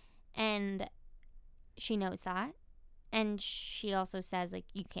 And she knows that. And she also says, like,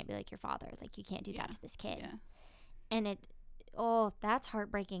 you can't be like your father. Like, you can't do that to this kid. Yeah. And that's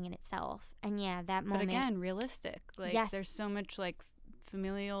heartbreaking in itself. And yeah, that moment. But again, realistic. Like, there's so much, like,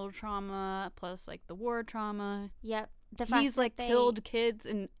 familial trauma plus, like, the war trauma. Yep. He's, like, killed kids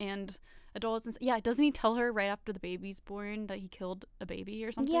and adults. And doesn't he tell her right after the baby's born that he killed a baby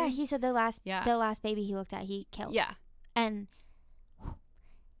or something? Yeah, he said the last baby he looked at, he killed. Yeah.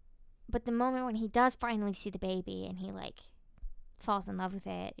 But the moment when he does finally see the baby and he, like, falls in love with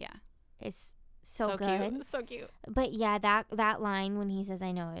it. Yeah. Is so good. Cute. So cute. But yeah, that line when he says,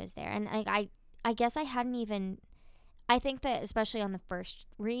 I know it was there. And like I guess I hadn't even, I think that especially on the first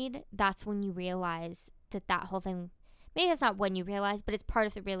read, that's when you realize that whole thing, maybe that's not when you realize, but it's part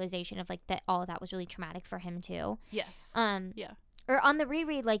of the realization of, like, that all of that was really traumatic for him too. Yes. Yeah. Or on the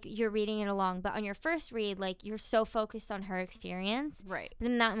reread, like, you're reading it along, but on your first read, like, you're so focused on her experience. Right. But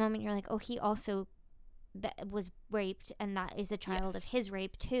in that moment, you're like, oh, he also was raped, and that is a child of his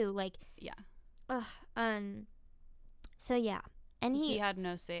rape too. Like, yeah. So yeah, and he had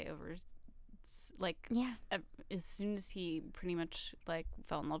no say over, like, as soon as he pretty much, like,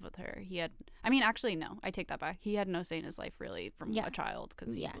 fell in love with her, he had. I mean, actually, no, I take that back. He had no say in his life really from a child,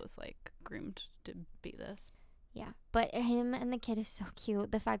 because he was, like, groomed to be this. Yeah, but him and the kid is so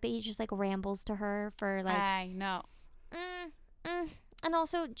cute. The fact that he just, like, rambles to her for, like, I know. And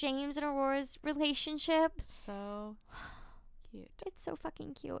also James and Aurora's relationship. So cute. It's so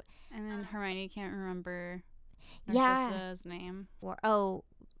fucking cute. And then Hermione can't remember Narcissa's name.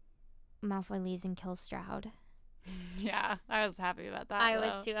 Malfoy leaves and kills Stroud. Yeah, I was happy about that. I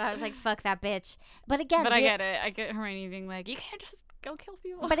was too. I was like, fuck that bitch. But again, I get it. I get Hermione being like, you can't just go kill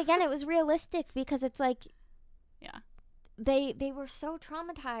people. But again, it was realistic, because it's like, they were so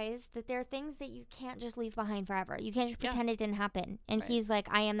traumatized that there are things that you can't just leave behind forever. You can't just pretend it didn't happen. And he's like,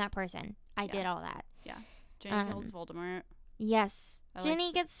 I am that person. I did all that. Yeah. Jenny kills Voldemort. Yes.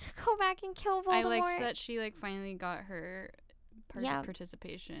 Jenny gets to go back and kill Voldemort. I liked that she, like, finally got her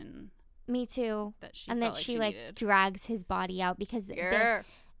participation. Me too. That she and felt that she like needed. Drags his body out, because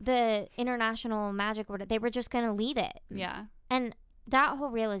the international magic order, they were just gonna leave it. Yeah. And that whole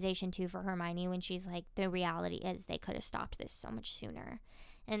realization too for Hermione, when she's like, the reality is they could have stopped this so much sooner,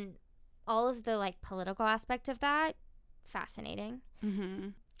 and all of the, like, political aspect of that, fascinating.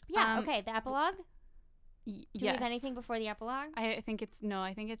 Yeah. Okay, the epilogue. Do you have anything before the epilogue? I think it's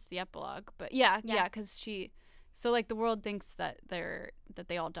the epilogue, but yeah, because so, like, the world thinks that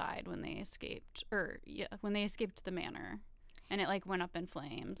they all died when they escaped, when they escaped the manor, and it, like, went up in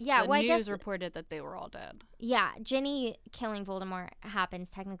flames. Yeah, the news reported that they were all dead. Yeah, Ginny killing Voldemort happens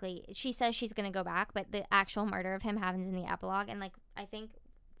technically. She says she's gonna go back, but the actual murder of him happens in the epilogue, and, like, I think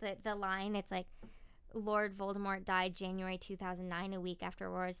the line, it's like, Lord Voldemort died January 2009, a week after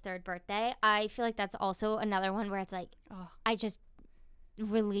Aurora's 3rd birthday. I feel like that's also another one where it's like, I just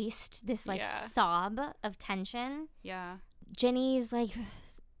released this, like, sob of tension. Yeah. Ginny's, like,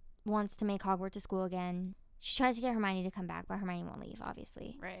 wants to make Hogwarts a school again. She tries to get Hermione to come back, but Hermione won't leave,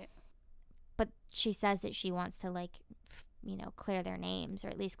 obviously. Right. but she says that she wants to, like, clear their names, or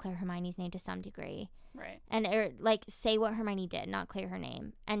at least clear Hermione's name to some degree. Right. And, like, say what Hermione did, not clear her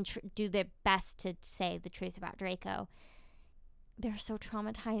name, and do their best to say the truth about Draco. They're so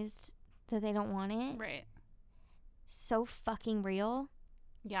traumatized that they don't want it. Right. So fucking real.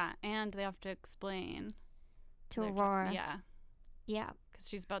 Yeah, and they have to explain to Aurora. Yeah. Yeah. Because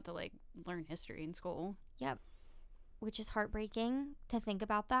she's about to, like, learn history in school. Yep. Which is heartbreaking to think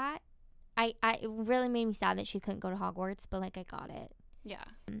about that. It really made me sad that she couldn't go to Hogwarts, but, like, I got it. Yeah.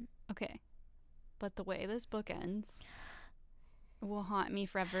 Okay. But the way this book ends will haunt me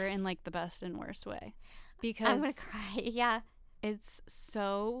forever in, like, the best and worst way. Because I'm gonna cry. Yeah. It's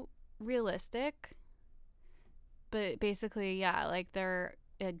so realistic. But basically, yeah, like, they're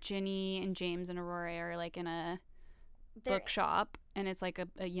Ginny and James and Aurora are, like, in a bookshop, and it's like a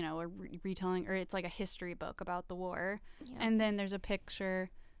retelling, or it's like a history book about the war. Yeah. And then there's a picture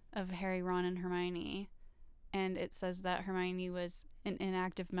of Harry, Ron, and Hermione, and it says that Hermione was an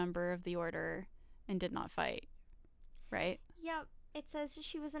inactive member of the Order and did not fight, right? Yep. It says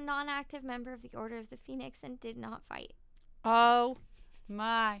she was a non-active member of the Order of the Phoenix and did not fight. Oh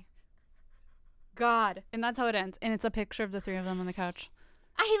my God. And that's how it ends. And it's a picture of the three of them on the couch.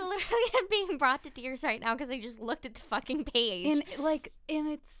 I literally am being brought to tears right now because I just looked at the fucking page. And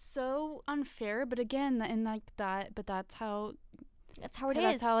it's so unfair, but again, but that's how it is.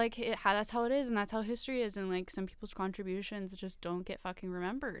 That's how, like, that's how it is, and that's how history is, and, like, some people's contributions just don't get fucking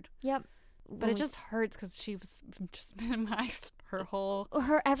remembered. Yep. But it just hurts because she was just minimized her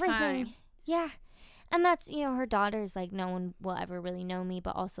everything. time. Yeah. And that's, her daughter's like, no one will ever really know me,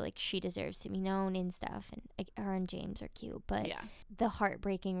 but also, like, she deserves to be known and stuff. And, like, her and James are cute. But the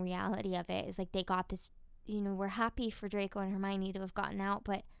heartbreaking reality of it is, like, they got this, we're happy for Draco and Hermione to have gotten out.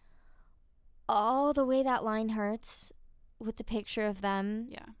 But all the way that line hurts with the picture of them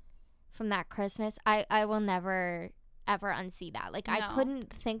from that Christmas, I will never, ever unsee that. Like, no. I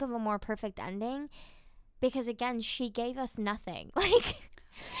couldn't think of a more perfect ending because, again, she gave us nothing. Like...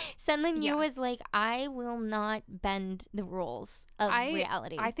 SenLinYu was like, I will not bend the rules of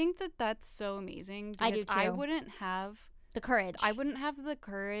reality. I think that's so amazing. Because I do too. I wouldn't have the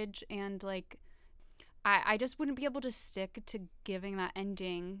courage. And, like, I just wouldn't be able to stick to giving that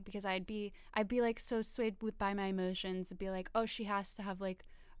ending because I'd be like so swayed by my emotions. It'd be like, oh, she has to have, like,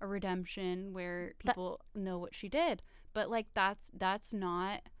 a redemption where people know what she did. But, like, that's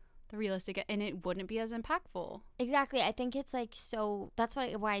not the realistic, and it wouldn't be as impactful. Exactly. I think it's, like, so that's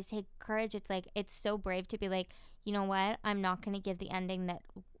why I say courage. It's like, it's so brave to be like, you know what, I'm not going to give the ending that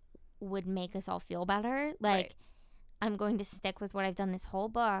would make us all feel better. Like, right. I'm going to stick with what I've done this whole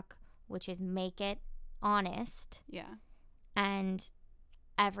book, which is make it honest. Yeah. And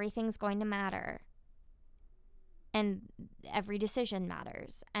everything's going to matter, and every decision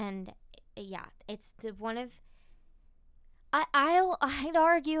matters. And yeah, it's one of I'd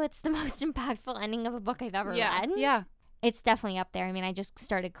argue it's the most impactful ending of a book I've ever read. Yeah. It's definitely up there. I mean, I just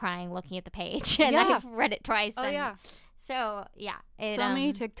started crying looking at the page, and I've read it twice. Oh, yeah. So, yeah. So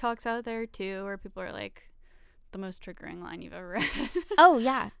many TikToks out there, too, where people are like, the most triggering line you've ever read. Oh,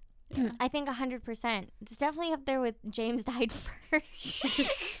 yeah. I think 100%. It's definitely up there with James died first.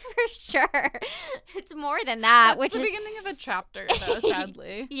 For sure. It's more than that. That's the beginning of a chapter, though,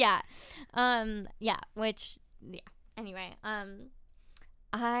 sadly. Yeah. Anyway,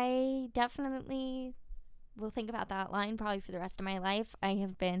 I definitely will think about that line probably for the rest of my life. I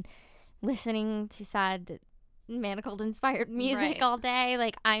have been listening to sad Manacled inspired music all day.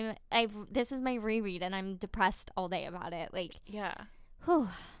 Like, this is my reread, and I'm depressed all day about it. Like, yeah. Whew.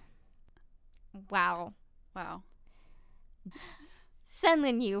 Wow.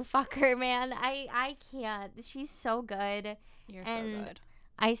 SenLinYu, fucker, man. I can't. She's so good. You're so good.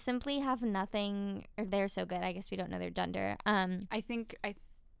 I simply have nothing, or they're so good. I guess we don't know their gender. I think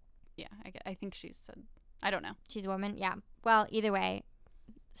she's said, I don't know. She's a woman? Yeah. Well, either way,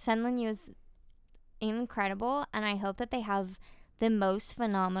 SenLinYu is incredible, and I hope that they have the most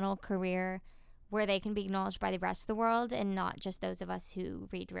phenomenal career where they can be acknowledged by the rest of the world and not just those of us who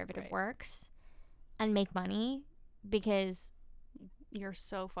read derivative works and make money, because you're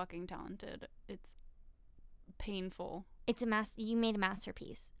so fucking talented. It's painful. You made a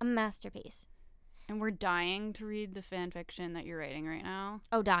masterpiece. And we're dying to read the fan fiction that you're writing right now.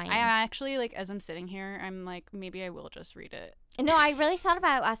 Oh, dying. I actually, like, as I'm sitting here, I'm like, maybe I will just read it. No, I really thought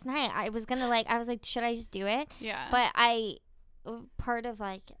about it last night. I was like, should I just do it? Yeah. But I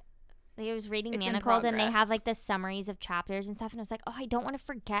was reading Manacled, and they have, like, the summaries of chapters and stuff, and I was like, oh, I don't want to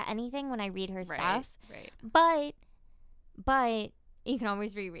forget anything when I read her stuff. Right. But you can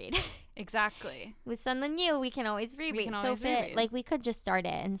always reread. Exactly. With SenLinYu, we can always reread. Like, we could just start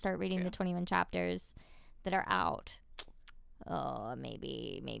it and start reading the 21 chapters that are out. Oh,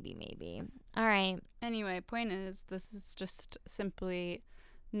 maybe. All right. Anyway, point is, this is just simply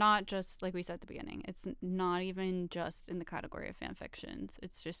not just, like we said at the beginning, it's not even just in the category of fan fictions.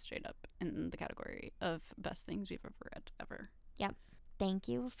 It's just straight up in the category of best things we've ever read, ever. Yep. Thank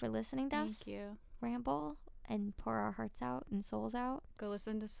you for listening to us. Thank you. Ramble and pour our hearts out and souls out. Go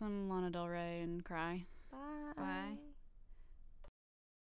listen to some Lana Del Rey and cry. Bye. Bye.